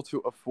is able to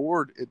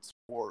afford its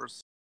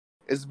wars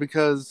is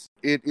because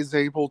it is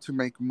able to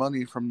make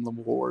money from the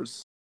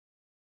wars.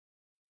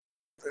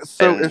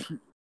 So And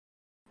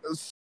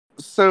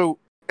so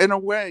in a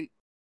way,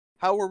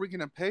 how are we going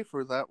to pay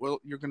for that? Well,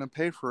 you're going to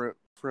pay for it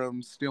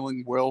from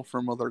stealing oil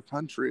from other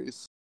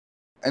countries.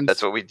 And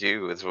that's what we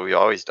do. It's what we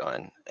always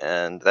done.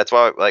 And that's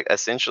why, like,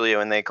 essentially,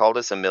 when they called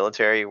us a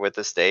military with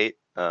the state,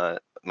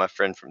 my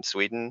friend from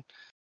Sweden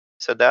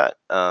said that.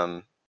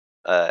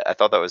 I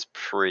thought that was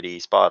pretty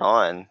spot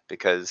on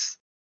because,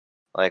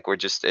 like, we're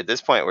just at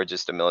this point, we're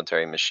just a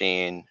military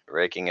machine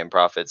raking in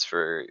profits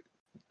for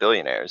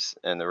billionaires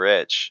and the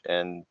rich,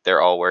 and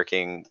they're all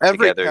working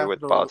together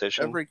with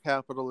politicians. every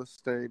capitalist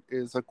state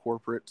is a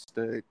corporate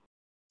state.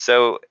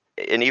 So,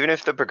 and even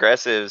if the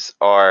progressives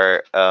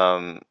are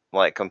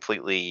like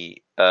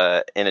completely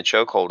in a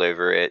chokehold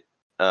over it,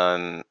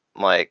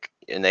 like,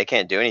 and they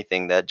can't do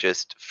anything, that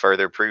just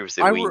further proves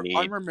that we I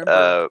need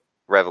remember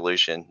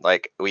revolution.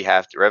 Like, we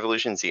have to.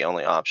 Revolution's the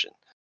only option.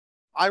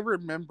 I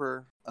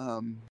remember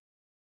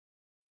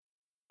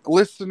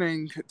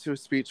listening to a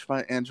speech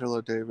by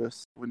Angela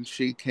Davis when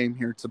she came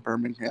here to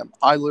Birmingham.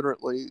 I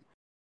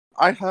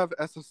have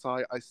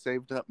SSI. I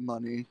saved up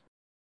money.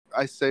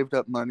 I saved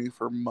up money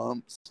for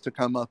months to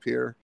come up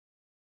here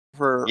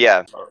for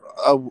Yeah,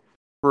 a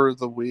for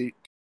the week,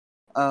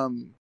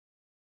 um,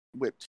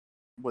 which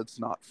was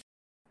not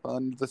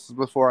fun. This is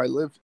before I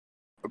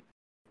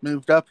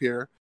moved up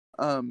here,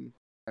 and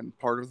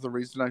part of the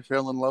reason I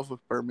fell in love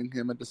with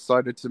Birmingham and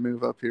decided to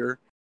move up here,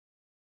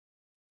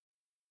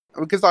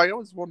 because I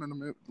always wanted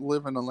to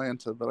live in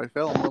Atlanta, but I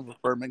fell in love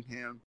with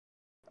Birmingham.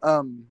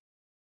 Um,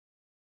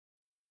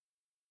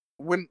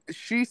 when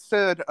she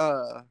said,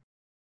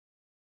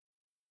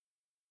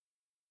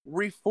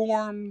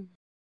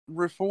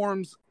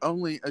 reforms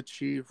only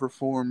achieve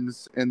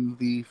reforms in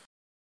the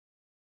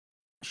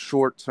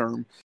short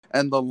term,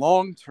 and the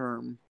long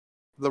term,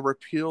 the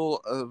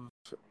repeal of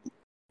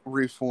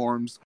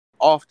reforms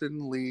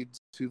often leads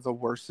to the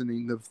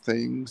worsening of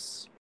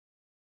things.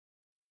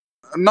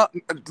 Not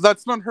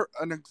That's not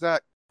an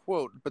exact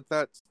quote, but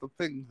that's the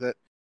thing, that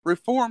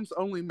reforms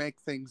only make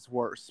things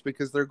worse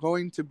because they're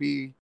going to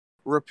be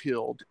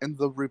repealed, and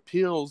the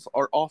repeals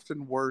are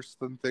often worse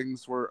than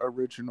things were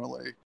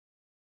originally.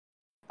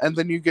 And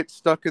then you get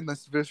stuck in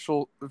this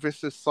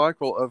vicious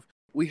cycle of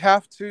we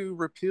have to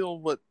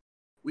repeal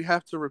we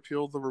have to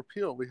repeal the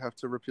repeal, we have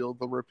to repeal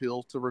the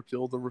repeal to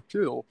repeal the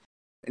repeal,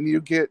 and you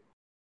get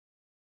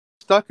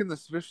stuck in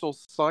this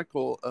vicious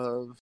cycle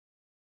of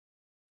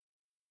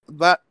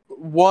that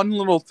one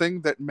little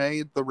thing that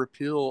made the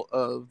repeal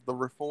of the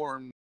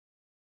reform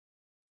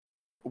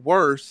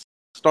worse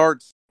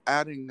starts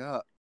adding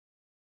up.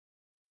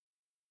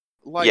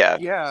 Like, yeah,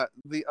 yeah,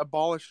 the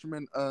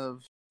abolishment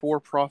of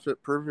for-profit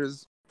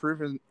prisons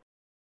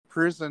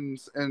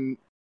in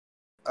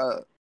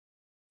uh,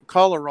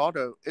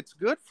 Colorado, it's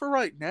good for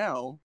right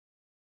now,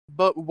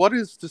 but what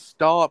is to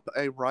stop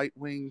a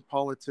right-wing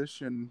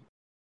politician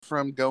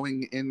from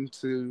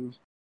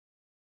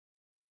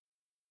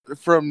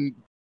from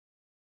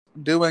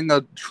doing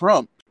a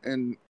Trump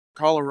in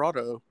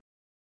Colorado,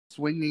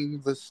 swinging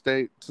the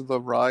state to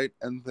the right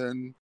and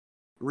then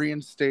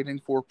reinstating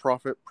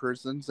for-profit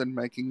prisons and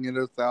making it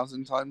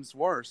 1,000 times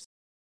worse?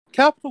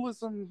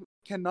 Capitalism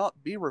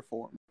cannot be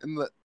reformed,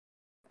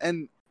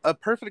 and a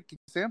perfect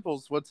example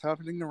is what's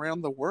happening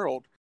around the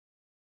world.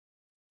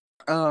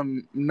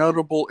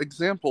 Notable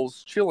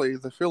examples: Chile,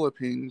 the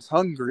Philippines,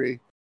 Hungary.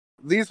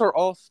 These are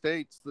all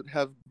states that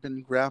have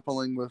been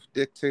grappling with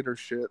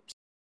dictatorships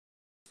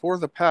for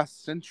the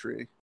past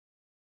century,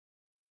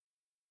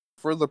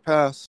 for the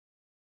past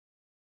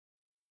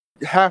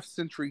half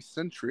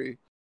century.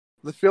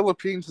 The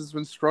Philippines has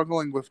been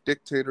struggling with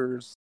dictator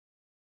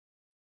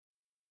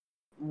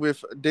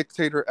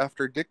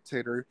after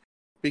dictator,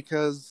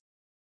 because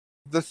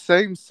the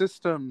same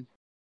system.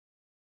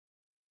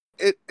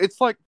 It's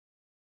like,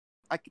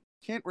 I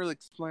can't really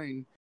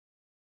explain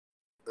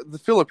the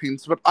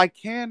Philippines, but I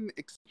can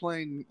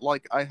explain,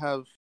 like, I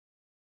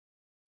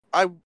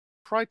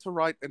tried to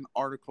write an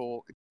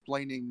article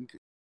explaining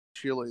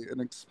Chile and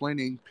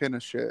explaining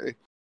Pinochet.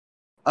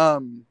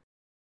 Um,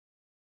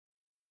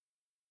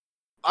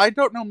 I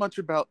don't know much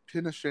about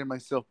Pinochet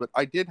myself, but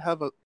I did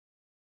have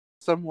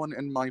someone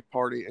in my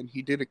party, and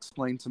he did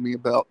explain to me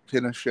about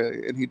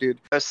Pinochet, and he did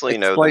mostly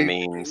know the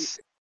explain. memes.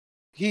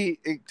 He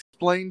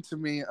explained to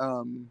me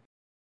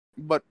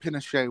what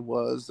Pinochet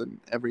was and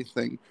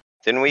everything.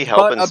 Didn't we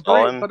help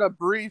install him? But a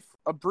brief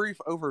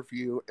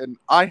overview, and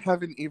I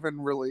haven't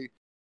even really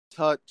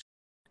touched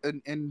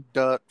an in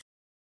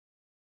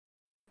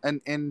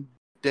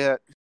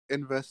depth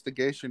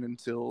investigation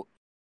until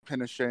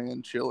Pinochet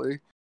in Chile.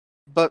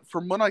 But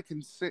from what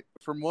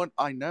from what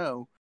I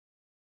know,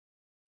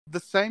 the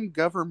same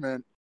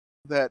government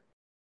that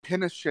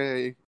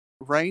Pinochet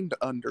reigned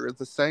under,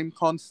 the same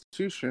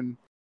constitution,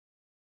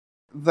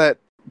 that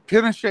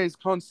Pinochet's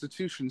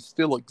constitution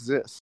still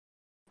exists.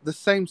 The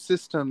same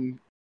system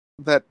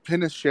that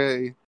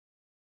Pinochet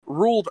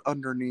ruled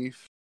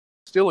underneath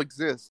still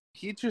exists.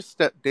 He just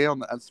stepped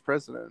down as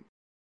president.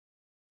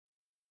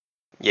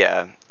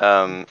 Yeah.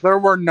 There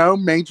were no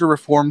major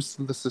reforms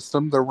to the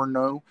system. There were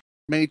no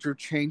major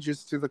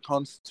changes to the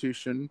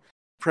Constitution.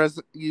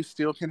 You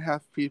still can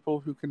have people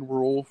who can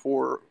rule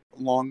for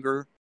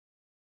longer.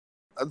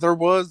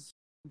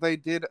 They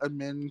did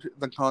amend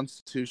the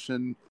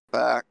Constitution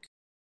back,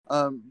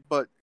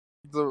 but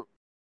the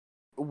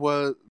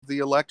the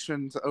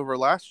elections over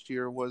last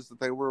year was that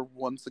they were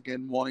once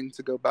again wanting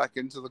to go back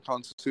into the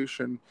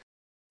Constitution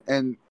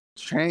and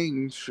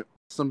change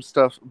some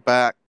stuff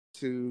back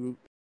to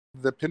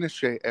the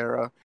Pinochet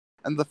era.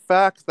 And the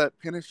fact that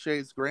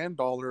Pinochet's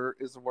granddaughter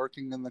is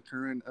working in the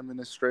current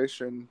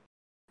administration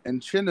in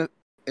Chile,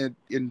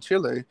 in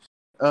Chile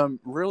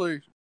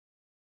really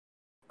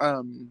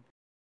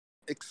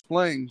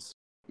explains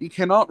you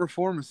cannot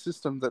reform a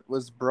system that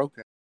was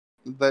broken,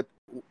 that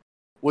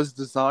was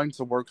designed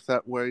to work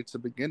that way to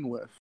begin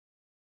with.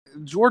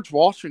 George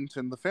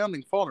Washington, the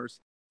founding fathers,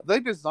 they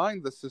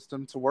designed the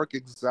system to work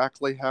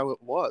exactly how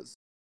it was.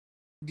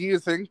 Do you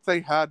think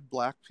they had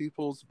black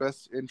people's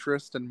best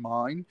interest in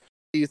mind?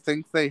 Do you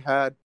think they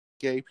had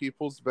gay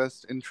people's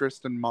best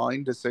interest in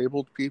mind,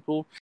 disabled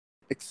people,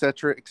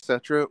 etc.,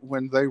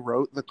 when they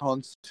wrote the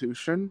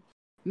Constitution?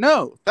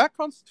 No, that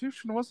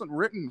Constitution wasn't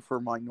written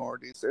for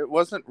minorities. It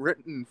wasn't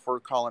written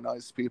for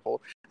colonized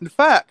people. In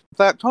fact,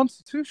 that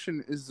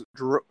Constitution is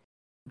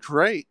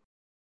draped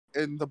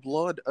in the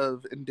blood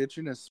of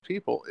indigenous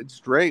people.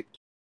 It's draped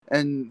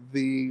in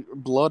the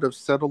blood of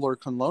settler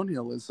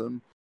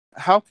colonialism.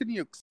 How can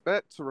you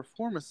expect to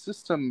reform a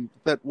system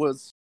that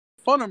was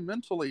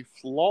fundamentally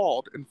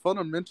flawed and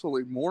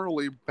fundamentally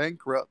morally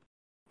bankrupt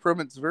from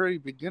its very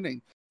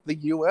beginning? The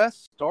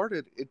U.S.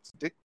 started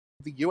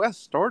the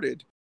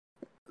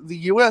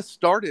U.S.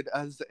 started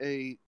as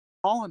a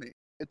colony.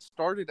 It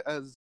started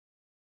as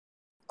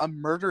a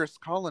murderous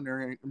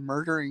colony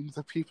murdering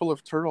the people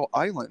of Turtle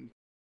Island.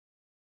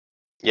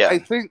 Yeah. I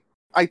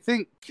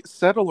think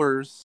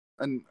settlers,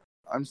 and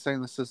I'm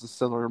saying this as a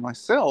settler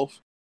myself,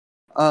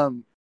 I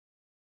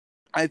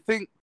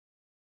think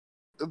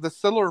the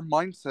settler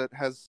mindset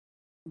has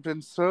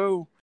been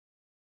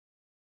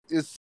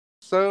is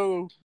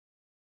so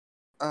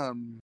I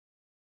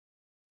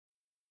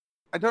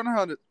don't know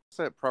how to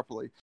say it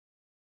properly,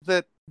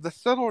 that the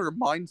settler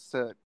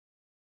mindset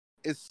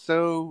is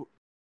so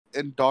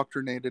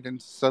indoctrinated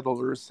into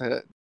settlers'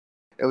 head.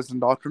 It was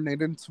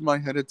indoctrinated into my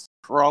head. It's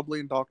probably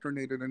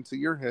indoctrinated into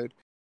your head.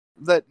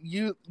 That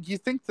you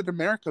think that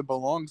America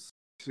belongs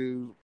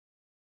to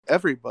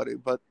everybody,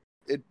 but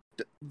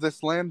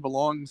this land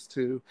belongs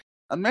to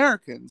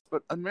Americans.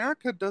 But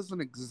America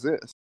doesn't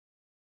exist.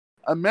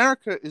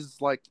 America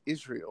is like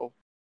Israel.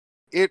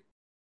 It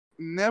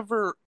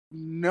never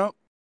no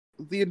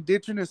the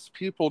indigenous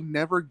people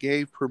never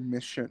gave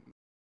permission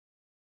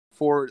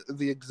for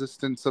the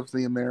existence of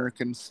the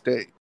American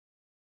state.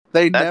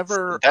 They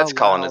never That's allowed.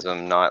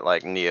 colonism, not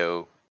like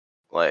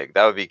like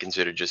that would be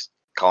considered just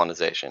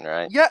colonization,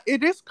 right? Yeah,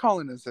 it is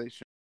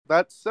colonization.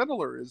 That's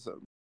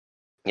settlerism.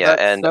 Yeah,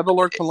 That's and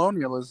settler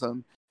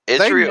colonialism. They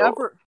Israel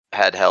never.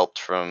 had helped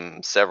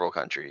from several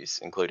countries,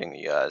 including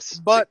the U.S.,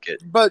 to But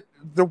get.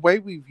 the way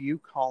we view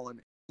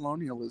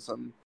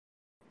colonialism,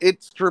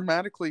 it's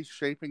dramatically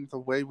shaping the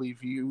way we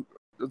view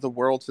the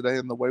world today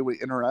and the way we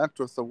interact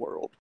with the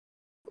world.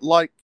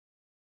 Like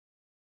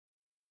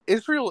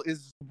Israel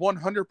is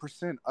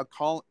 100%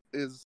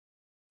 is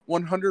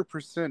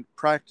 100%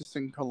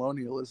 practicing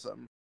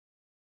colonialism,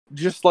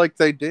 just like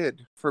they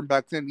did from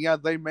back then. Yeah,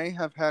 they may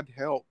have had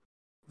help,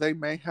 they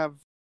may have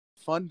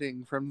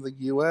funding from the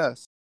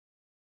U.S.,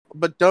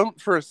 but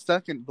don't for a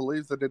second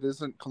believe that it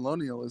isn't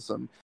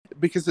colonialism,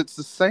 because it's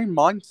the same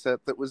mindset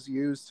that was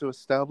used to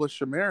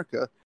establish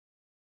America.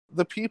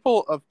 The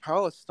people of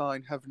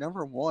Palestine have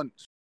never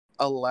once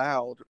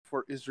allowed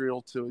for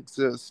Israel to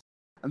exist.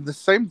 And the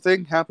same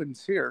thing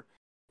happens here.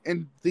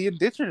 And the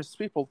indigenous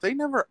people, they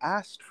never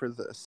asked for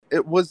this.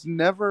 They were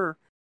never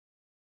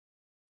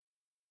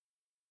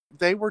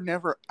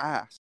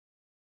asked.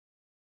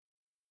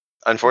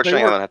 They Unfortunately,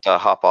 I'm were gonna have to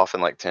hop off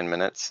in like 10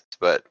 minutes,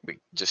 but we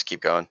just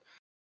keep going.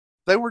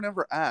 they were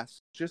never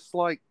asked.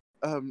 Slave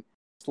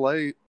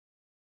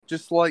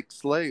just like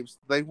slaves,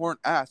 they weren't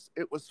asked.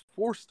 It was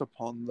forced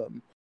upon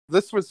them.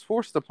 This was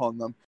forced upon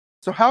them.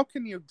 So how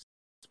can you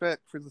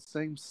expect for the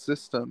same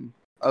system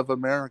of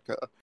America?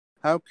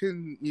 How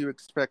can you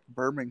expect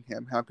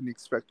Birmingham? How can you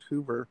expect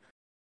Hoover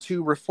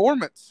to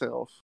reform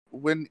itself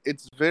when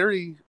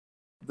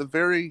the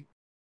very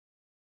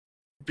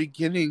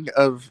beginning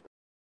of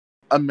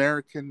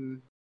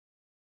American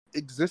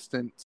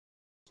existence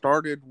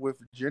started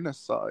with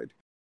genocide?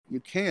 You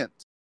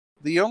can't.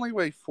 The only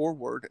way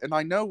forward, and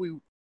I know we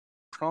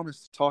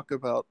promised to talk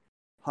about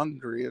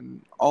Hungary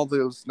and all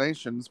those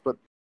nations, but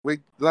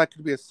that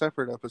could be a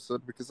separate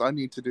episode because I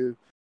need to do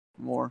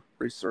more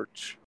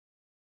research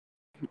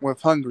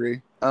with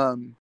Hungary,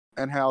 and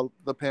how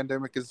the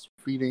pandemic is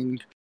feeding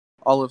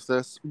all of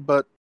this.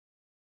 But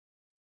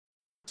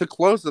to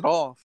close it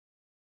off,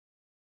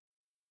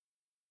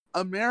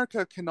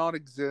 America cannot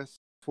exist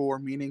for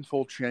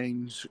meaningful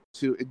change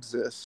to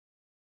exist.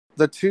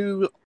 The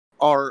two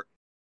are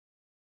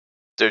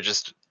They're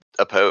just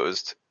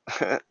opposed.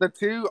 The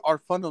two are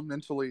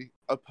fundamentally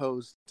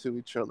opposed to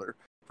each other.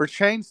 For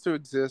chains to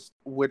exist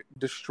would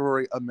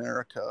destroy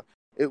America.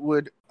 It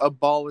would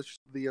abolish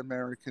the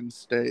American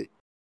state.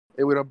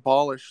 It would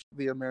abolish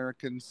the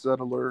American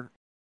settler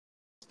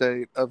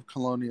state of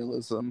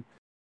colonialism.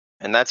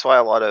 And that's why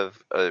a lot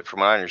of, from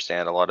what I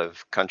understand, a lot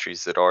of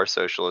countries that are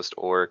socialist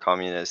or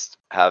communist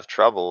have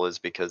trouble is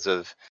because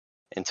of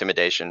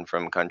intimidation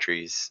from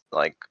countries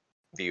like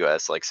the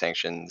U.S., like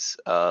sanctions,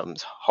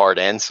 hard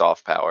and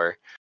soft power.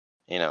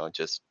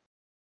 Just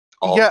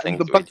all the Yeah, things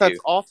that we but do. that's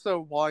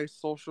also why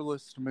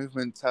socialist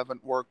movements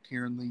haven't worked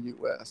here in the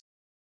U.S.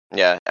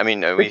 Yeah, I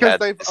mean, we because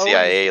had they've the always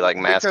CIA like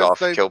mask because off,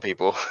 they've kill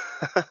people.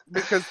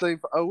 because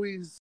they've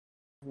always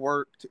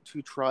worked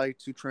to try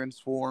to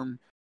transform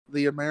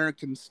the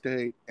American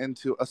state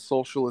into a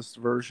socialist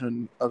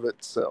version of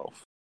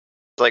itself.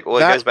 Like, well,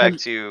 it goes That back can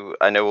to,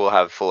 I know we'll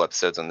have full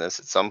episodes on this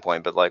at some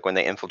point, but like when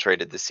they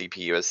infiltrated the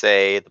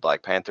CPUSA, the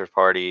Black Panther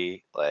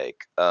Party,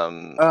 like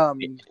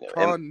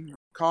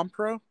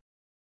Compro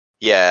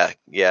yeah,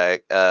 yeah,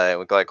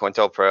 with like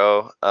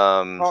COINTELPRO,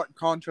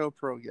 Concho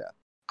Pro, yeah.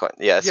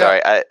 yeah, Yeah,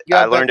 sorry, I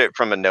yeah, learned that's it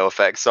from a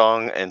NoFX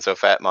song, and so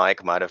Fat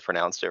Mike might have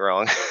pronounced it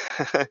wrong.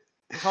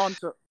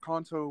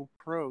 Conto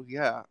Pro,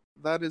 yeah.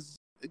 That is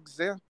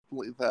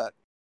exactly that.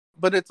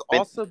 But it's I mean,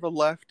 also the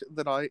left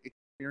that I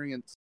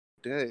experience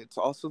today. It's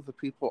also the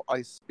people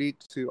I speak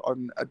to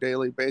on a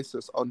daily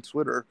basis on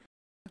Twitter.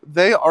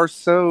 They are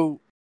so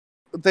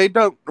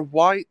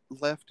white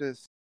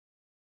leftists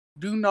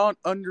do not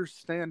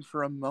understand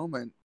for a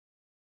moment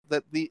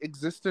that the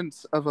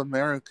existence of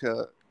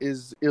America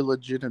is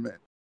illegitimate.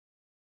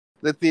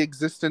 That the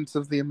existence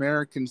of the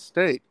American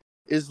state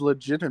is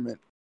legitimate.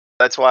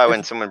 that's why If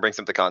when someone brings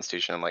up the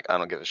Constitution, I'm like, I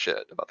don't give a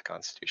shit about the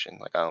Constitution.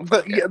 Like, I don't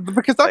fucking care. yeah,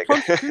 because Like,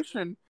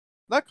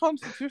 that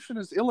constitution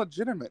is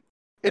illegitimate.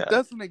 It yeah.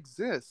 doesn't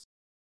exist.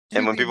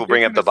 And To when the people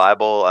bring up the indigenous,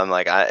 Bible, I'm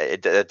like,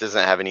 it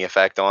doesn't have any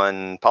effect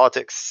on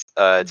politics.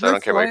 So I don't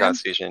this care about your land,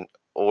 Constitution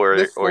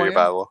this or your land,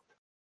 Bible.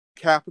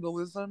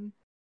 capitalism,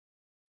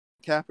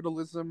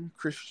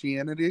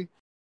 Christianity,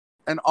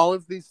 and all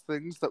of these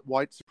things that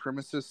white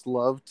supremacists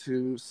love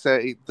to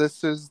say,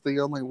 this is the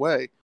only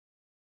way.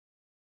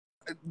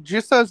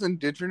 Just as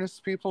indigenous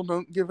people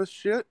don't give a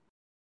shit,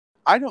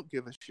 I don't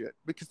give a shit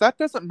because that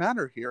doesn't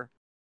matter here.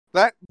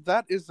 That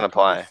is a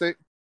Apply. conversation.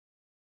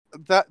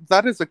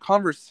 That is a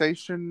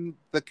conversation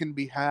that can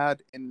be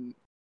had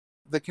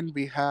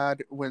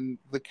when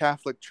the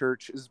Catholic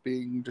Church is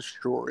being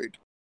destroyed.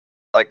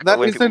 Like That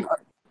when isn't people,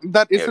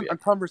 that isn't yeah, a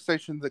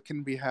conversation that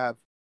can be had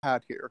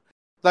here.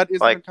 That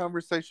isn't a like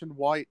conversation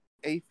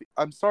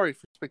I'm sorry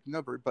for speaking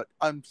over, but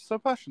I'm so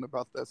passionate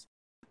about this.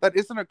 That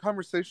isn't a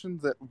conversation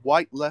that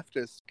white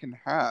leftists can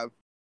have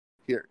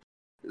here.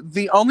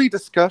 The only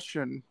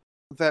discussion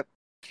that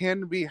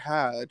can be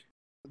had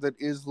that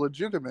is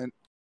legitimate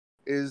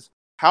is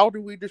how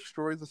do we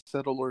destroy the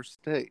settler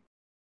state?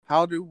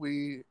 How do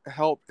we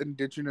help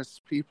indigenous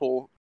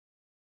people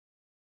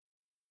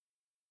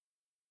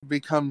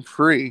become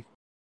free?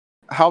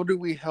 How do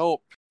we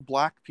help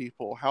black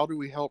people? How do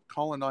we help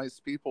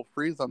colonized people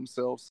free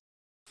themselves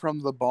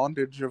from the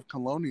bondage of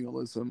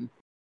colonialism?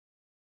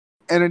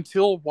 And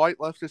until white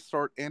leftists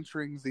start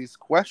answering these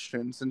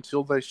questions,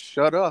 until they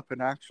shut up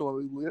and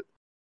actually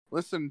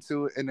listen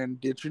to an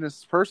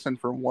indigenous person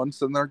for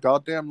once in their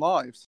goddamn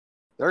lives,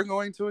 they're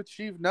going to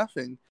achieve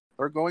nothing.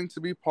 They're going to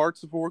be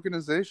parts of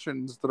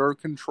organizations that are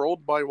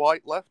controlled by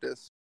white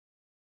leftists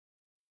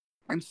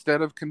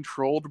instead of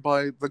controlled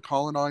by the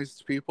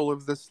colonized people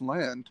of this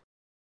land.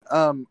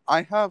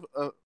 I have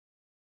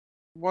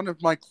one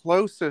of my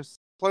closest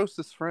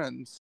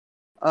friends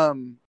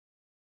um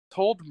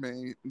told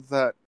me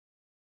that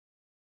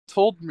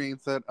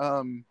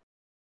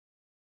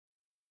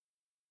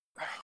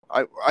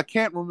I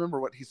can't remember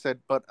what he said,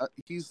 but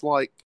he's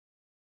like,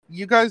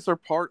 you guys are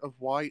part of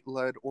white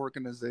led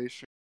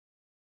organization.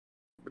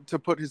 To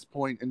put his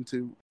point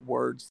into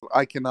words,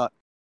 I cannot,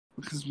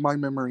 because my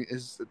memory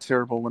is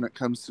terrible when it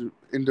comes to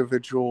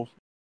individual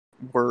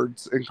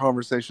words and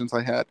conversations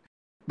I had.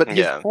 But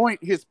yeah,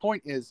 his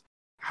point is,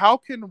 how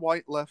can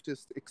white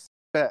leftists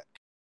expect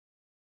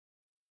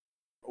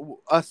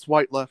us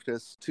white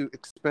leftists to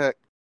expect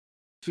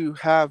to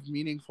have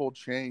meaningful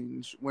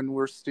change when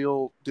we're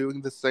still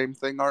doing the same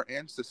thing our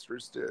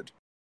ancestors did?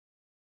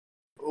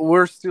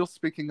 We're still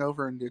speaking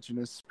over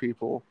indigenous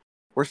people.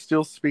 We're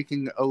still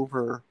speaking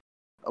over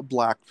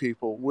black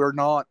people. We're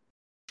not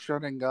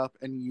shutting up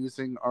and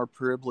using our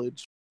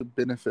privilege to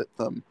benefit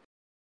them.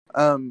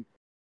 Um,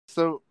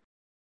 so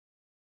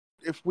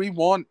if we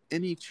want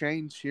any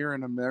change here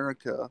in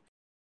America,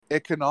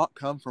 it cannot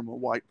come from a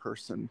white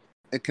person.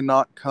 It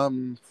cannot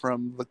come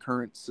from the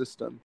current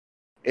system.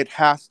 It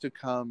has to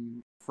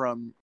come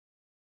from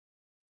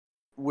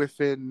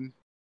within.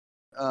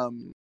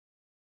 Um,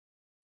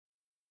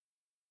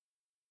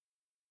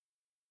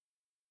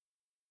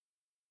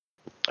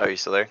 are you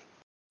still there?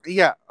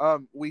 yeah.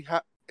 We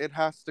have. It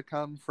has to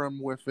come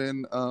from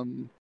within.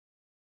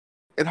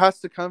 It has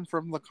to come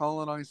from the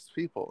colonized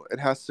people. It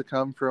has to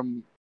come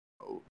from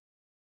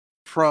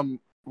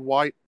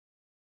white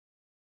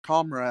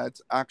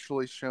comrades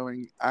actually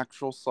showing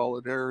actual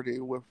solidarity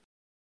with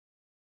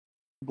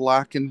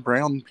black and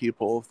brown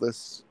people of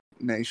this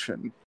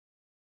nation.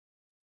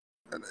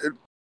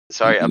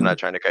 Sorry, I'm not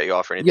trying to cut you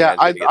off or anything. Yeah,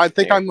 I just had to get I something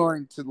think here. I'm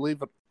going to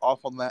leave it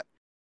off on that.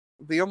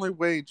 The only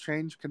way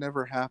change can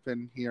ever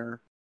happen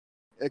here,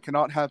 it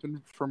cannot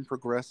happen from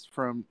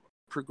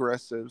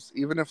progressives,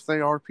 even if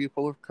they are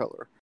people of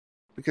color,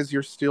 because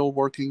you're still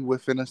working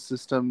within a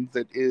system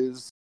that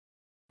is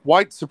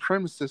white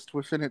supremacist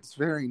within its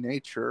very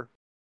nature.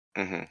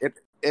 Mm-hmm.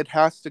 It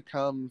has to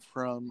come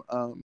from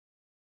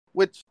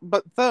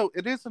but though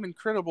it is an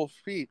incredible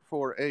feat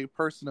for a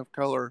person of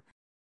color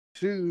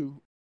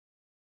to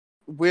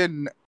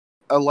win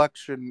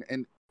election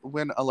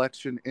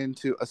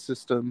into a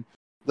system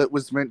that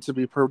was meant to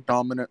be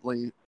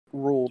predominantly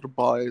ruled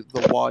by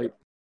the white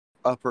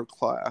upper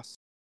class.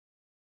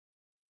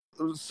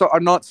 So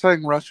I'm not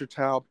saying Russia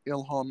Taub,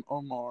 Ilhan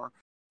Omar,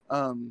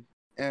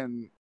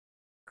 and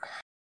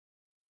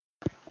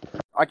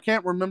I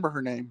can't remember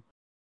her name.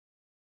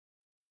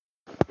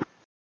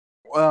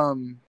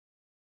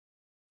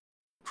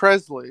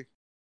 Presley,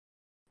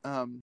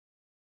 and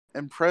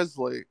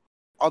Presley,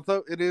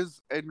 although it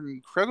is an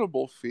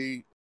incredible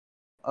feat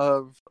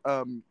of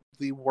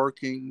the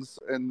workings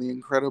and the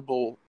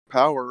incredible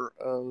power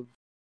of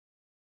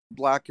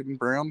black and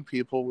brown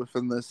people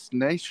within this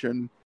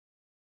nation,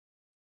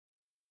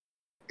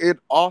 it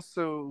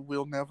also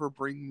will never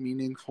bring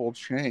meaningful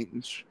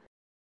change.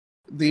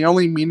 The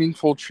only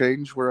meaningful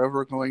change we're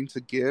ever going to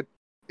get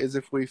is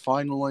if we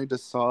finally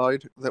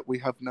decide that we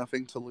have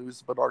nothing to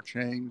lose but our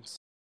chains.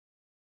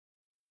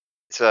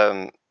 It's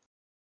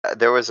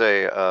there was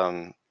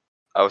a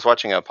I was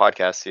watching a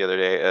podcast the other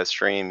day, a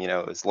stream.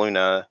 It was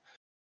Luna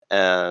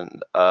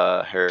and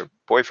her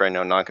boyfriend,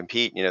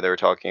 non-compete. They were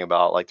talking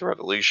about like the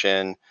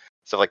revolution,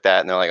 stuff like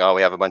that, and they're like, "Oh,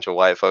 we have a bunch of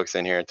white folks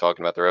in here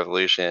talking about the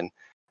revolution."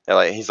 They're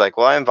like, he's like,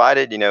 "Well, I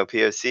invited,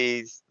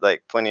 POCs,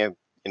 like plenty of,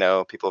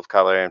 people of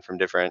color and from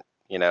different,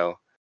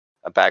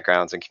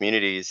 backgrounds and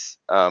communities,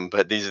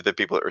 but these are the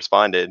people that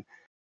responded."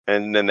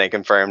 And then they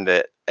confirmed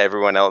that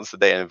everyone else that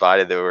they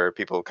invited that were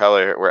people of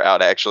color were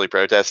out actually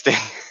protesting.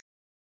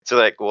 So,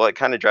 like, well, it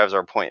kind of drives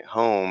our point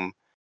home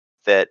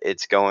that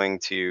it's going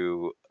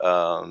to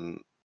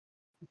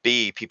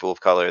be people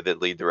of color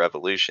that lead the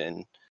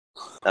revolution.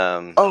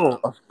 Oh,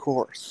 of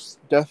course.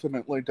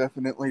 Definitely,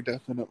 definitely,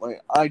 definitely.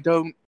 I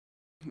don't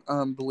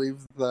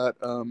believe that,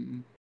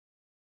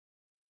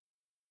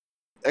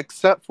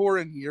 except for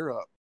in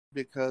Europe,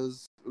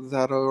 because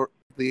that are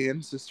the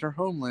ancestor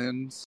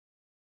homelands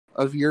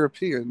of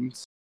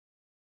Europeans,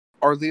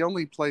 are the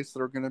only place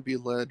that are going to be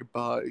led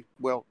by,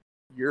 well,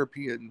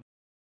 European.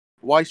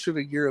 Why should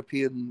a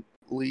European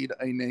lead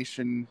a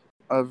nation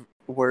of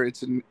where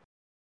it's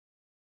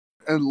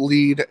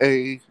lead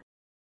a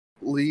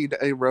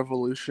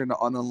revolution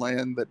on a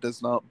land that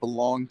does not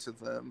belong to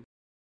them?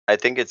 I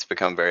think it's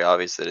become very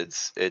obvious that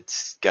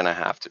it's gonna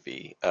have to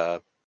be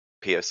a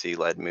POC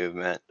led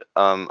movement.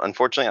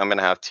 Unfortunately, I'm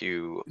gonna have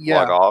to log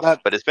Yeah, off,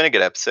 that but it's been a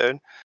good episode,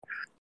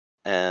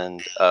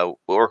 and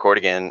we'll record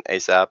again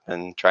ASAP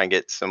and try and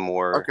get some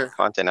more okay.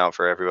 content out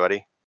for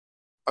everybody.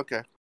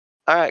 Okay.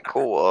 All right,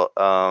 cool.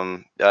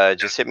 Well,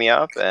 just hit me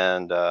up,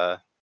 and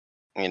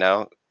you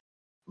know,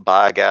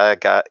 bye,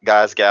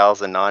 guys,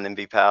 gals, and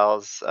non-MV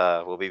pals.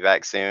 We'll be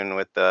back soon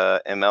with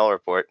the ML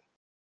report.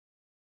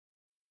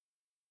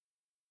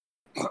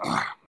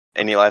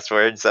 Any last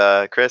words,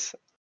 Chris?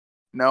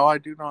 No, I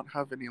do not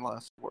have any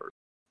last word.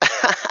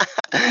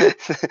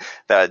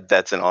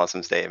 That's an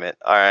awesome statement.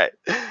 All right,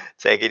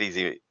 take it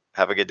easy.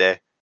 Have a good day.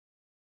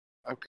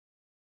 Okay.